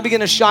 And I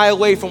begin to shy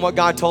away from what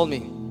God told me.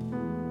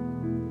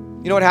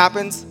 You know what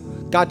happens?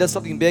 God does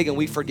something big and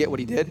we forget what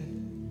he did.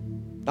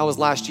 That was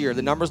last year.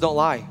 The numbers don't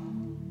lie.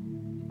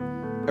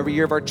 Every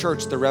year of our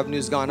church, the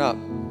revenue's gone up.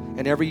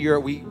 And every year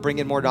we bring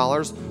in more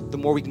dollars, the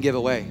more we can give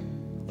away.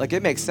 Like,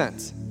 it makes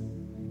sense.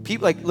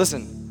 People, like,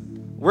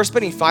 listen, we're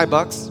spending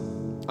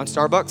 $5 on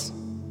Starbucks,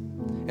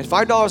 and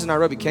 $5 in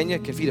Nairobi, Kenya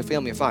can feed a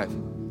family of 5.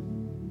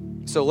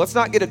 So let's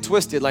not get it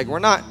twisted. Like,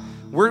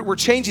 we're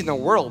changing the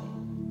world.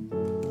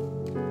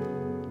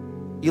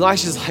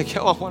 Elisha's like,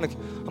 yo,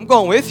 I'm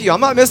going with you.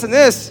 I'm not missing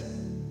this.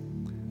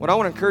 What I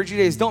want to encourage you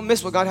today is don't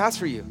miss what God has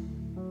for you.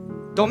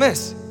 Don't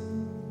miss.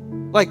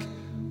 Like,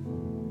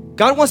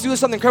 God wants to do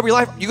something incredible in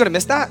your life. You're going to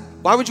miss that?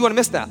 Why would you want to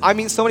miss that? I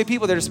mean, so many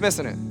people, they're just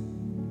missing it.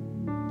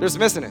 They're just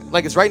missing it.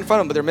 Like, it's right in front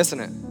of them, but they're missing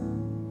it.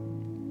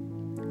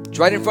 It's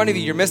right in front of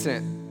you, you're missing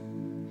it.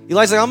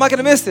 Elijah's like, I'm not going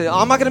to miss it.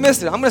 I'm not going to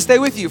miss it. I'm going to stay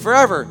with you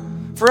forever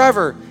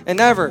and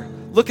ever.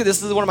 Look at this.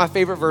 This is one of my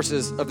favorite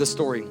verses of this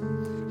story.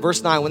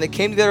 Verse 9, when they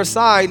came to the other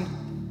side,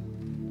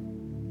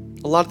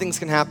 a lot of things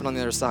can happen on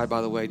the other side,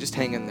 by the way. Just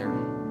hang in there.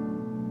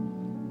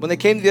 When they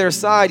came to the other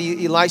side,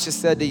 Elijah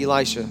said to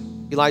Elisha,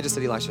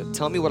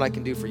 tell me what I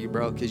can do for you,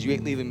 bro, because you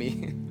ain't leaving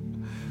me.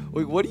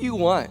 What do you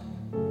want?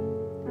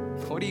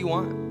 What do you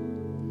want?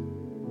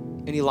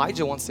 And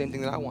Elijah wants the same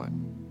thing that I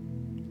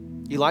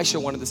want. Elisha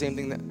wanted the same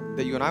thing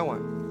that you and I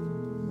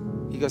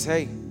want. He goes,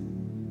 hey,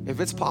 if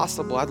it's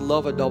possible, I'd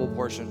love a double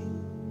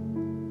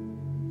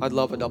portion. I'd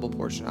love a double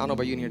portion. I don't know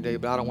about you in here today,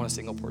 but I don't want a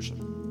single portion.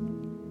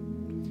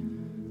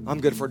 I'm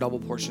good for a double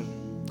portion.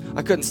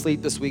 I couldn't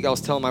sleep this week. I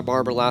was telling my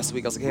barber last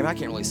week, I was like, hey, I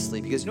can't really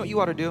sleep. He goes, you know what you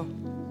ought to do?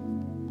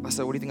 I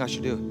said, what do you think I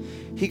should do?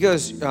 He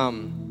goes,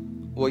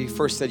 well, you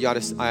first said I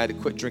had to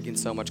quit drinking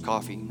so much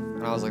coffee.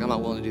 And I was like, I'm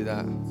not willing to do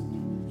that.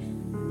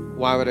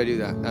 Why would I do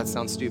that? That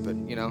sounds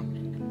stupid, you know?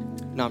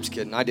 No, I'm just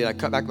kidding. I did. I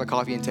cut back my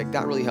coffee intake.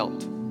 That really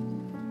helped.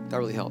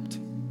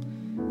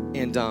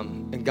 And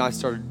God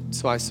started,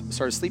 so I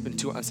started sleeping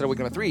instead of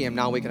waking up at 3 a.m.,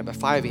 now waking up at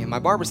 5 a.m. My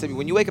barber said to me,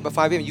 when you wake up at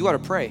 5 a.m., you ought to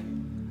pray.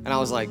 And I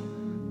was like,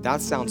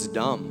 that sounds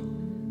dumb.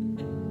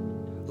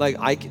 Like,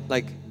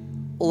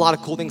 a lot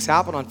of cool things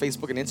happen on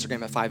Facebook and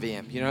Instagram at 5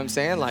 a.m. You know what I'm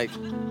saying? Like,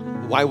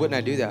 why wouldn't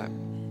I do that?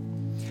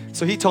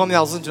 So he told me,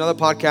 I was listening to another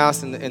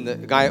podcast, and the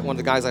guy, one of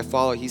the guys I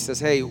follow, he says,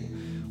 hey,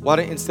 why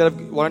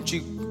don't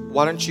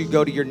you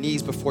go to your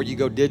knees before you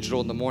go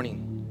digital in the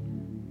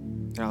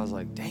morning? And I was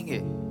like, dang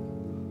it.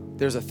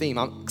 There's a theme,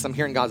 because I'm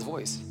hearing God's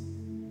voice.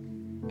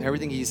 And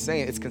everything he's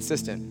saying, it's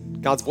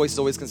consistent. God's voice is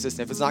always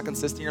consistent. If it's not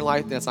consistent in your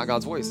life, then it's not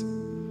God's voice.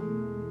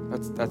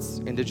 That's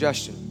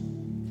indigestion.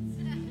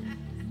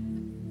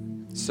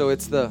 So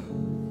it's the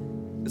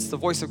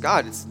voice of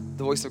God. It's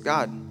the voice of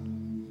God.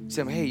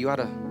 Saying, hey, you ought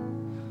to.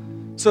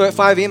 So at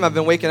 5 a.m., I've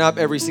been waking up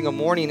every single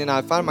morning, and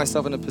I find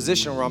myself in a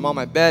position where I'm on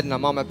my bed and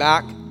I'm on my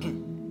back,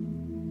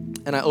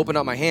 and I open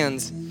up my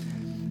hands,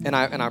 and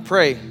I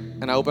pray,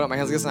 and I open up my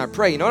hands like this, and I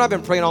pray. You know what I've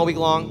been praying all week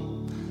long?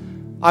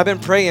 I've been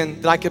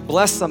praying that I could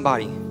bless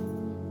somebody.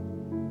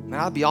 Man,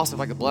 that'd be awesome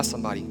if I could bless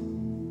somebody.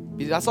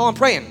 That's all I'm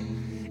praying.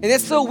 And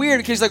it's so weird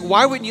because like,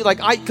 why wouldn't you,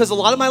 because a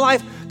lot of my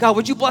life, God,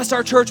 would you bless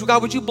our church?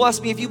 God, would you bless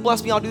me? If you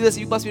bless me, I'll do this.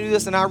 If you bless me, I'll do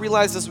this. And I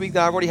realized this week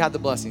that I've already had the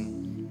blessing.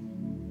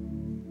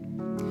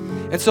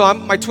 And so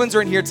my twins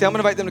are in here today. I'm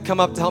going to invite them to come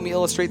up to help me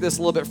illustrate this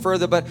a little bit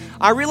further. But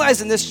I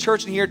realize in this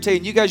church in here today,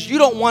 and you guys, you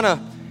don't want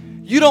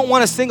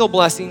a single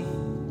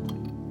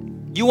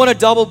blessing. You want a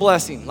double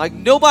blessing. Like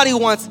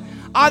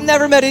I've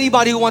never met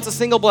anybody who wants a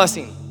single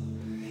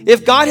blessing.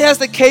 If God has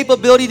the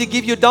capability to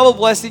give you a double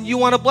blessing, you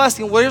want a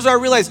blessing. Well, here's what I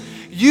realize.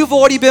 You've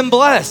already been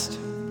blessed.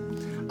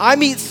 I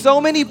meet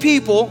so many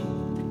people.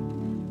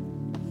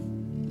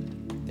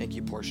 Thank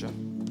you, Portia.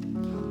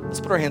 Let's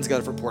put our hands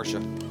together for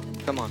Portia.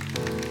 Come on.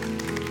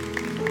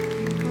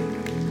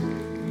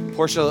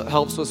 Portia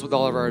helps us with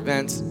all of our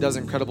events, does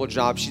an incredible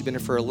job. She's been here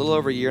for a little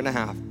over a year and a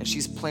half, and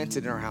she's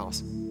planted in our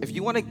house. If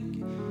you want to,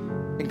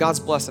 and God's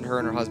blessing her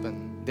and her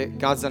husband.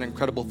 God's done an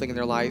incredible thing in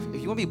their life.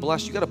 If you want to be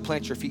blessed, you got to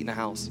plant your feet in a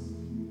house.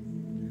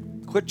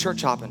 Quit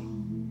church hopping.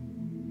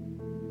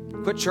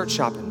 Quit church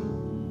shopping.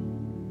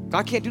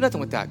 God can't do nothing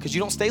with that because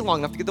you don't stay long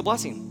enough to get the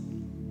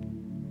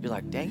blessing. You're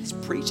like, dang, he's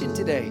preaching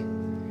today.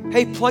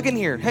 Hey, plug in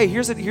here. Hey,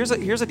 here's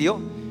a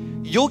deal.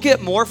 You'll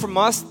get more from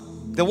us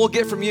than we'll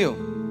get from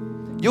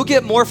you. You'll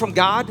get more from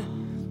God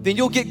than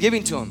you'll get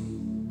giving to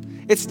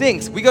him. It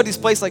stinks. We go to these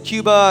places like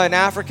Cuba and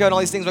Africa and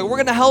all these things. Like, we're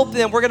going to help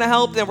them. We're going to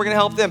help them. We're going to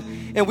help them.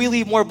 And we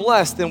leave more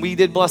blessed than we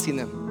did blessing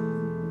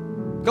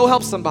them. Go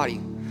help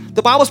somebody.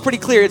 The Bible's pretty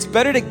clear. It's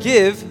better to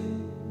give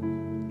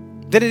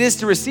than it is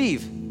to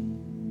receive.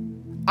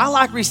 I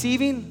like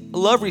receiving, I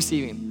love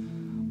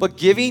receiving, but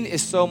giving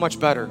is so much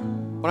better.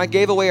 When I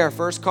gave away our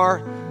first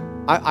car,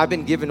 I've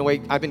been given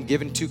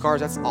 2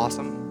 cars. That's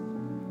awesome.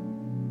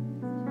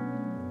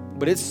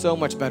 But it's so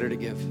much better to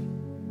give.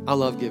 I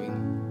love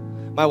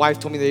giving. My wife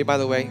told me today, by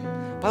the way,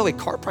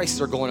 car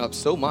prices are going up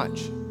so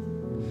much.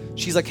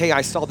 She's like, hey,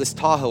 I saw this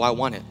Tahoe, I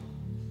want it.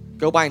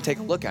 Go by and take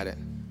a look at it.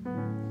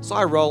 So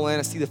I roll in,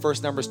 I see the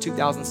first number is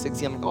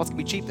 2016. I'm like, oh, it's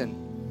gonna be cheap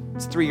then.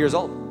 It's 3 years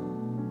old.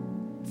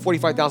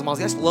 45,000 miles,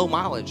 that's low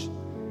mileage.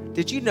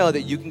 Did you know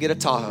that you can get a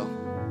Tahoe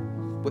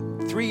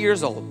with 3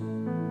 years old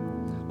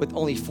with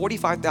only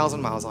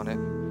 45,000 miles on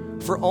it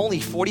for only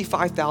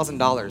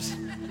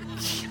 $45,000.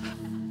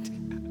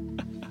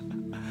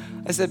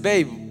 I said,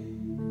 babe,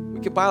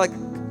 we could buy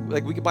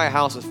we could buy a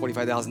house with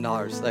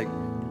 $45,000. Like,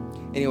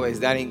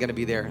 anyways, that ain't gonna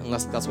be there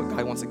unless that's what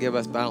God wants to give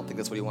us, but I don't think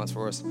that's what he wants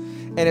for us.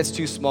 And it's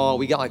too small.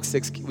 We got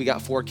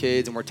 4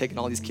 kids, and we're taking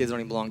all these kids that don't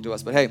even belong to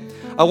us. But hey,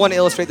 I want to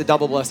illustrate the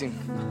double blessing.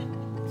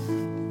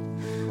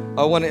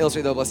 Why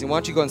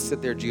don't you go and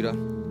sit there, Judah?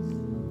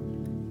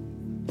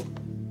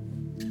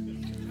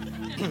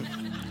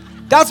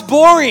 That's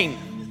boring.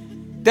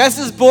 This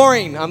is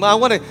boring. I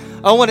want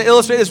to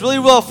illustrate this really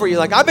well for you.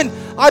 Like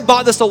I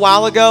bought this a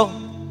while ago.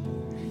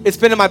 It's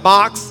been in my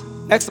box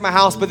next to my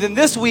house, but then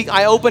this week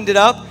I opened it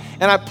up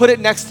and I put it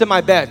next to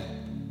my bed.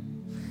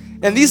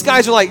 And these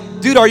guys are like,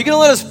 dude, are you gonna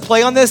let us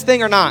play on this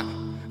thing or not?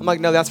 I'm like,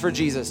 no, that's for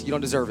Jesus. You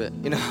don't deserve it.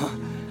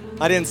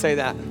 I didn't say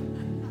that.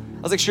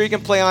 I was like, sure, you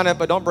can play on it,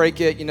 but don't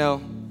break it.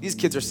 These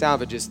kids are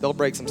savages. They'll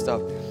break some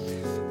stuff.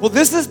 Well,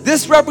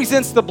 this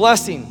represents the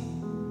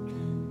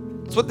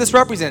blessing. That's what this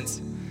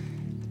represents.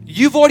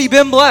 You've already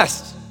been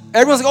blessed.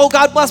 Everyone's like, oh,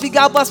 God bless me,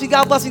 God bless me,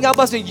 God bless me, God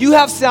bless me. You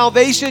have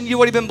salvation, you've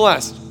already been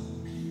blessed.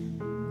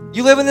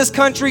 You live in this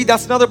country,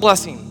 that's another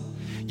blessing.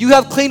 You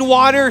have clean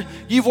water,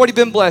 you've already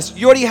been blessed.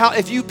 You already have,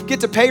 if you get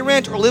to pay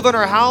rent or live in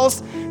our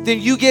house,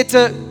 then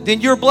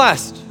you're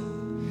blessed.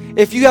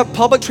 If you have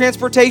public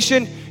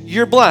transportation,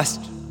 you're blessed.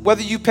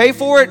 Whether you pay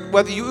for it,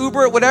 whether you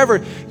Uber it,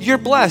 whatever, you're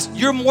blessed.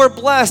 You're more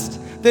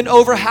blessed than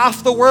over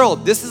half the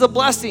world. This is a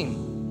blessing.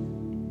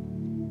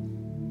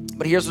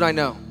 But here's what I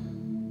know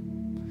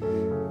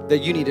that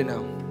you need to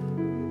know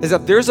is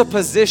that there's a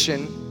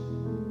position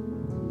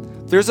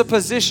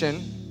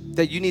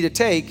that you need to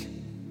take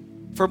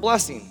for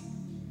blessing.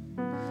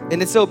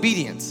 And it's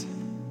obedience.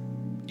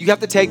 You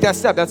have to take that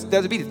step. That's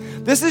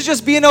obedience. This is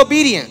just being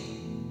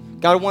obedient.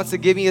 God wants to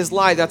give me his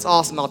life. That's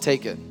awesome. I'll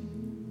take it.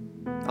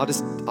 I'll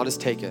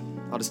just take it.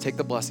 I'll just take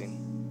the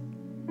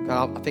blessing.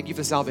 God, I thank you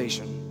for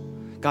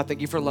salvation. God,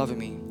 thank you for loving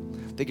me.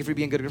 Thank you for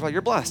being good.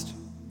 You're blessed.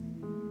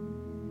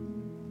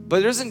 But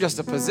there isn't just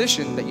a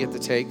position that you have to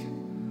take.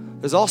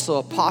 There's also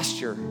a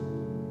posture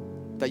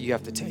that you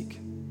have to take.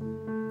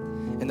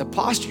 And the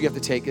posture you have to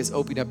take is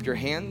open up your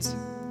hands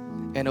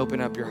and open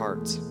up your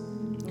hearts.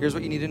 Here's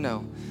what you need to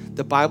know.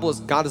 The Bible is,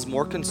 God is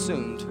more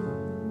consumed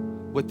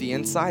with the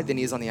inside than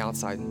he is on the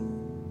outside. And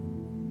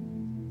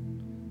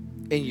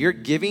your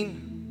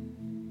giving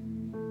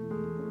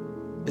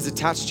is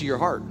attached to your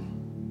heart.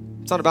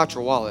 It's not about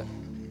your wallet.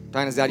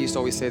 Diana's dad used to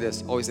always say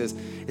this,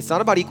 it's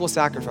not about equal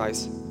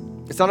sacrifice.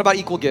 It's not about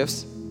equal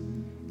gifts.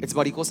 It's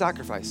about equal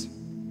sacrifice.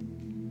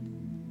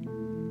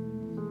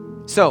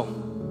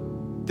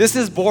 So, this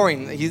is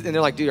boring. And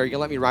they're like, dude, are you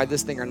gonna let me ride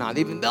this thing or not?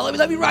 They'll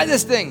let me ride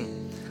this thing.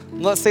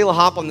 Let's Selah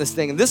hop on this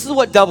thing. And this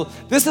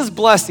is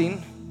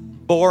blessing,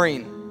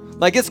 boring.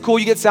 Like, it's cool,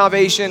 you get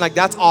salvation. Like,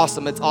 that's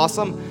awesome. It's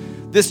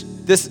awesome.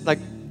 This like,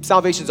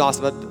 salvation's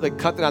awesome. But, like,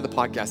 cut that out of the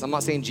podcast. I'm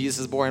not saying Jesus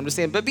is boring. I'm just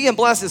saying, but being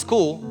blessed is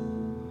cool.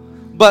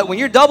 But when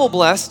you're double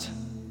blessed,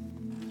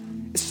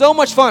 it's so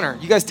much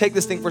funner. You guys take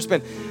this thing for a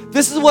spin.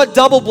 This is what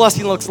double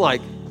blessing looks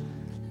like.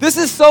 This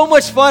is so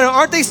much fun.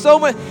 Aren't they so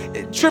much?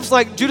 Tripp's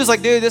like, Judah's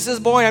like, dude, this is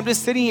boring. I'm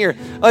just sitting here.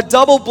 A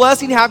double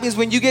blessing happens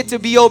when you get to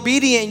be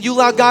obedient and you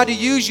allow God to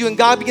use you and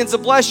God begins to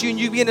bless you and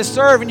you begin to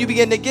serve and you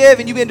begin to give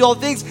and you begin to do all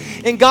things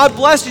and God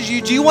blesses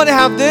you. Do you want to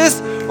have this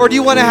or do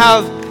you want to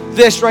have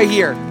this right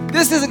here?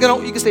 This isn't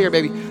going to, you can stay here,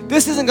 baby.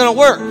 This isn't going to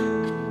work.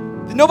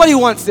 Nobody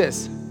wants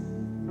this.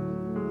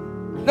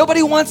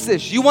 Nobody wants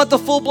this. You want the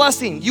full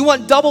blessing. You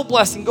want double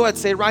blessing. Go ahead,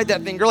 say, ride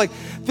that thing. You're like,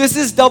 this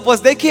is double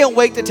blessing. They can't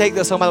wait to take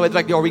this home. By the way,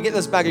 they're like, yo, are we getting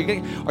this back? Are you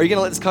going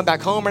to let this come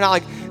back home or not?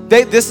 Like,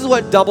 this is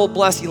what double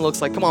blessing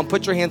looks like. Come on,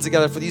 put your hands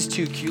together for these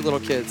two cute little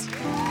kids.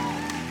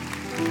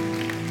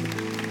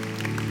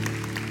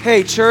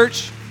 Hey,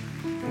 church.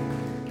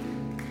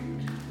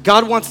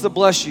 God wants to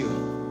bless you.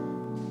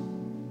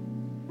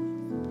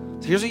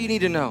 So here's what you need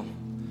to know.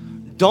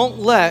 Don't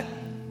let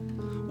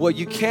what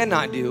you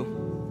cannot do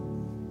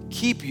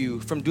keep you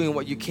from doing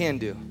what you can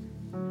do.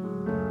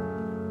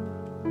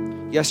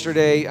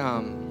 Yesterday,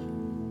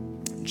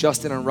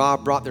 Justin and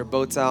Rob brought their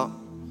boats out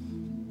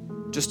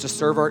just to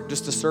serve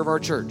our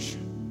church.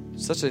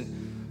 Such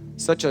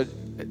a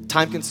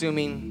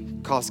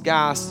time-consuming, cost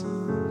gas,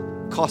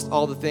 cost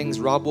all the things.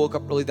 Rob woke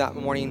up early that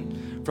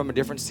morning from a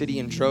different city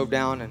and drove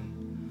down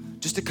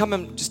and just to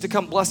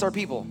come bless our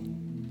people.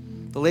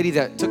 The lady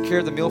that took care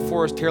of the meal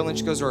for us, Tara Lynn,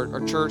 she goes to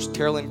our church,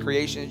 Tara Lynn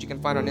Creations. You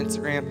can find her on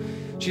Instagram.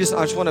 I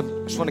just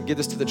want to give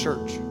this to the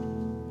church.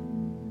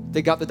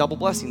 They got the double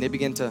blessing. They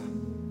begin to.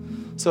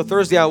 So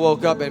Thursday I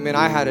woke up and man,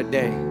 I had a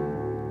day.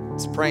 I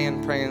was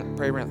praying,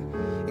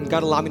 and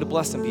God allowed me to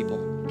bless some people.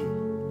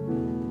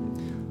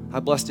 I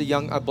blessed a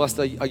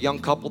young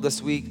couple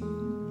this week.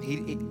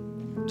 He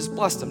just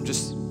blessed them,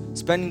 just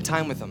spending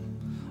time with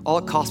them. All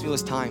it cost me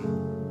was time.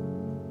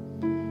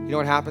 You know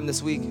what happened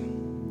this week?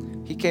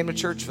 He came to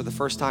church for the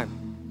first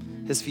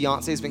time. His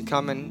fiance's been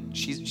coming.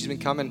 She's been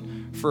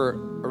coming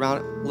for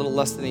around a little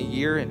less than a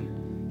year,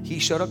 and he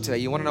showed up today.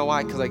 You want to know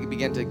why? Because I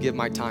began to give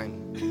my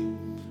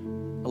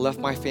time. I left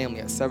my family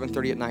at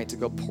 7:30 at night to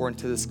go pour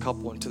into this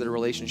couple, into their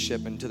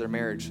relationship, into their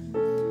marriage.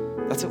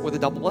 That's where the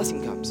double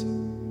blessing comes.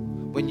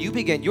 When you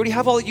begin, you already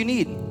have all that you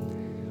need.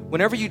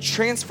 Whenever you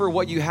transfer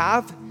what you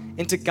have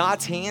into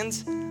God's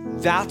hands,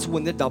 that's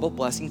when the double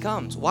blessing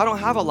comes. Well, I don't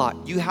have a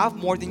lot. You have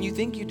more than you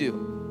think you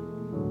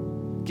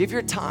do. Give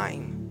your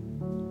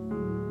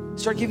time.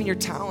 Start giving your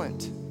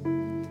talent.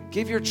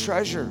 Give your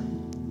treasure.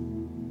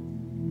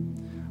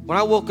 When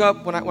I woke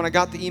up, when I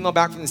got the email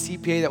back from the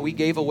CPA that we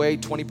gave away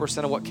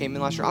 20% of what came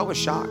in last year, I was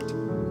shocked.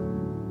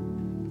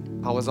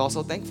 I was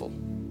also thankful.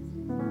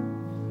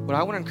 What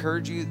I want to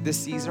encourage you this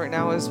season right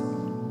now is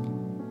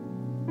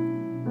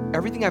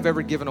everything I've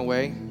ever given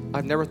away,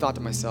 I've never thought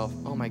to myself,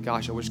 oh my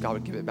gosh, I wish God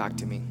would give it back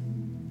to me.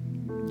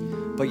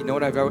 But you know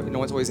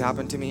what's always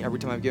happened to me every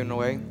time I've given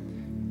away?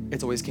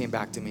 It's always came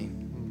back to me.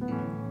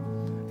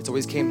 It's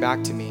always came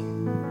back to me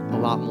a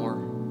lot more.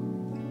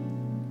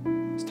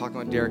 I was talking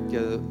with Derek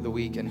the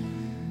week, and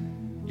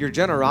your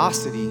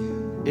generosity,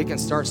 it can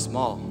start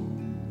small.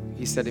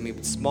 He said to me,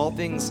 but small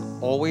things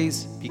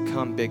always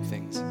become big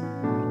things.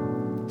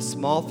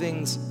 Small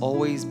things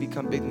always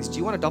become big things. Do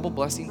you want a double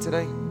blessing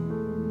today?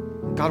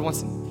 God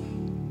wants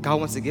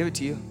to give it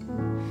to you.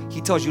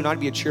 He tells you not to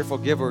be a cheerful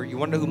giver. You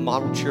want to know who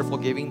modeled cheerful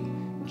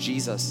giving?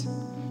 Jesus.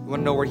 You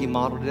want to know where he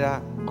modeled it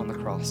at? On the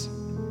cross.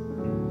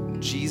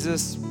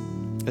 Jesus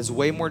is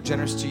way more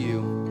generous to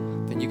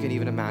you than you can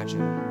even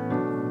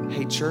imagine.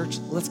 Hey church,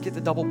 let's get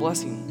the double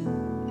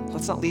blessing.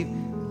 Let's not leave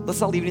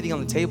anything on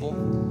the table.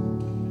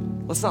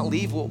 Let's not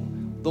leave what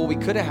we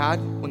could have had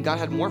when God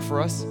had more for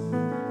us.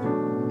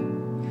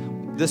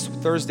 This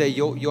Thursday,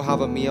 you'll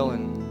have a meal,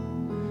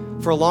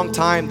 and for a long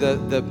time,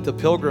 the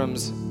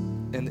pilgrims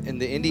and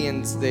the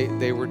Indians,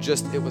 they were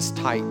just, it was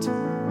tight.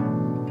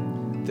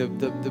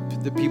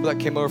 The people that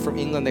came over from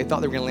England, they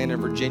thought they were going to land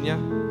in Virginia,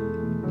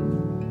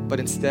 but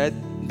instead,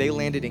 they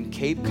landed in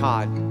Cape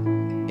Cod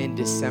in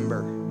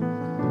December.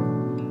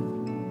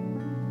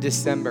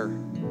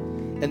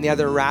 And they had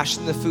to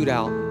ration the food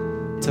out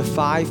to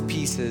 5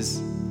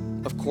 pieces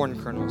of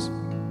corn kernels.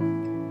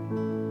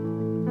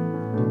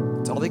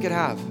 That's all they could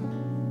have.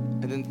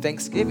 And then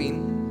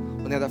Thanksgiving,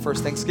 when they had that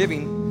first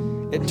Thanksgiving,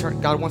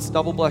 God wants to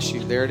double bless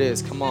you. There it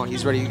is. Come on,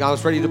 he's ready. God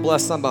was ready to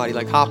bless somebody.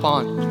 Like, hop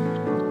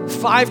on.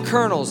 5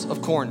 kernels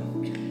of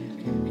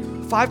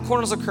corn. 5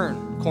 kernels of corn.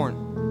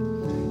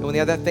 And when they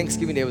had that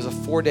Thanksgiving day, it was a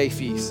 4-day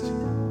feast.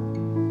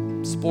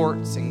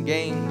 Sports and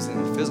games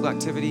and physical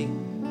activity.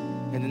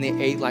 And then they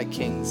ate like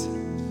kings.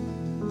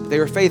 They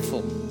were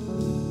faithful.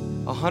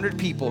 100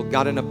 people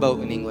got in a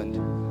boat in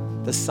England,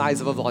 the size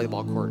of a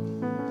volleyball court.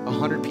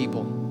 100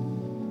 people.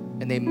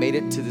 And they made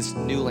it to this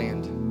new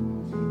land.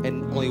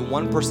 And only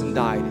one person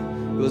died.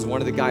 It was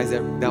one of the guys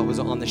that was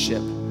on the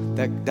ship.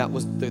 That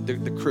was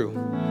the crew.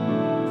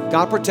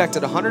 God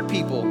protected 100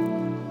 people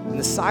in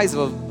the size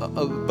of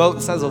a boat,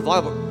 the size of a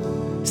volleyball.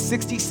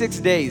 66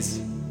 days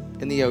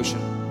in the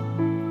ocean.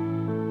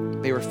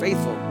 They were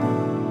faithful.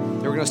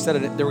 They were going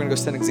to go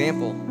set an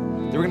example.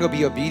 They were going to go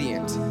be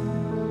obedient.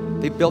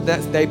 They built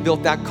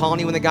that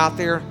colony when they got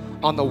there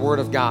on the word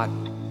of God.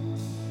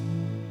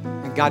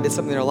 And God did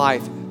something in their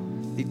life.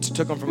 He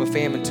took them from a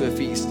famine to a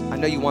feast. I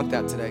know you want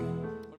that today.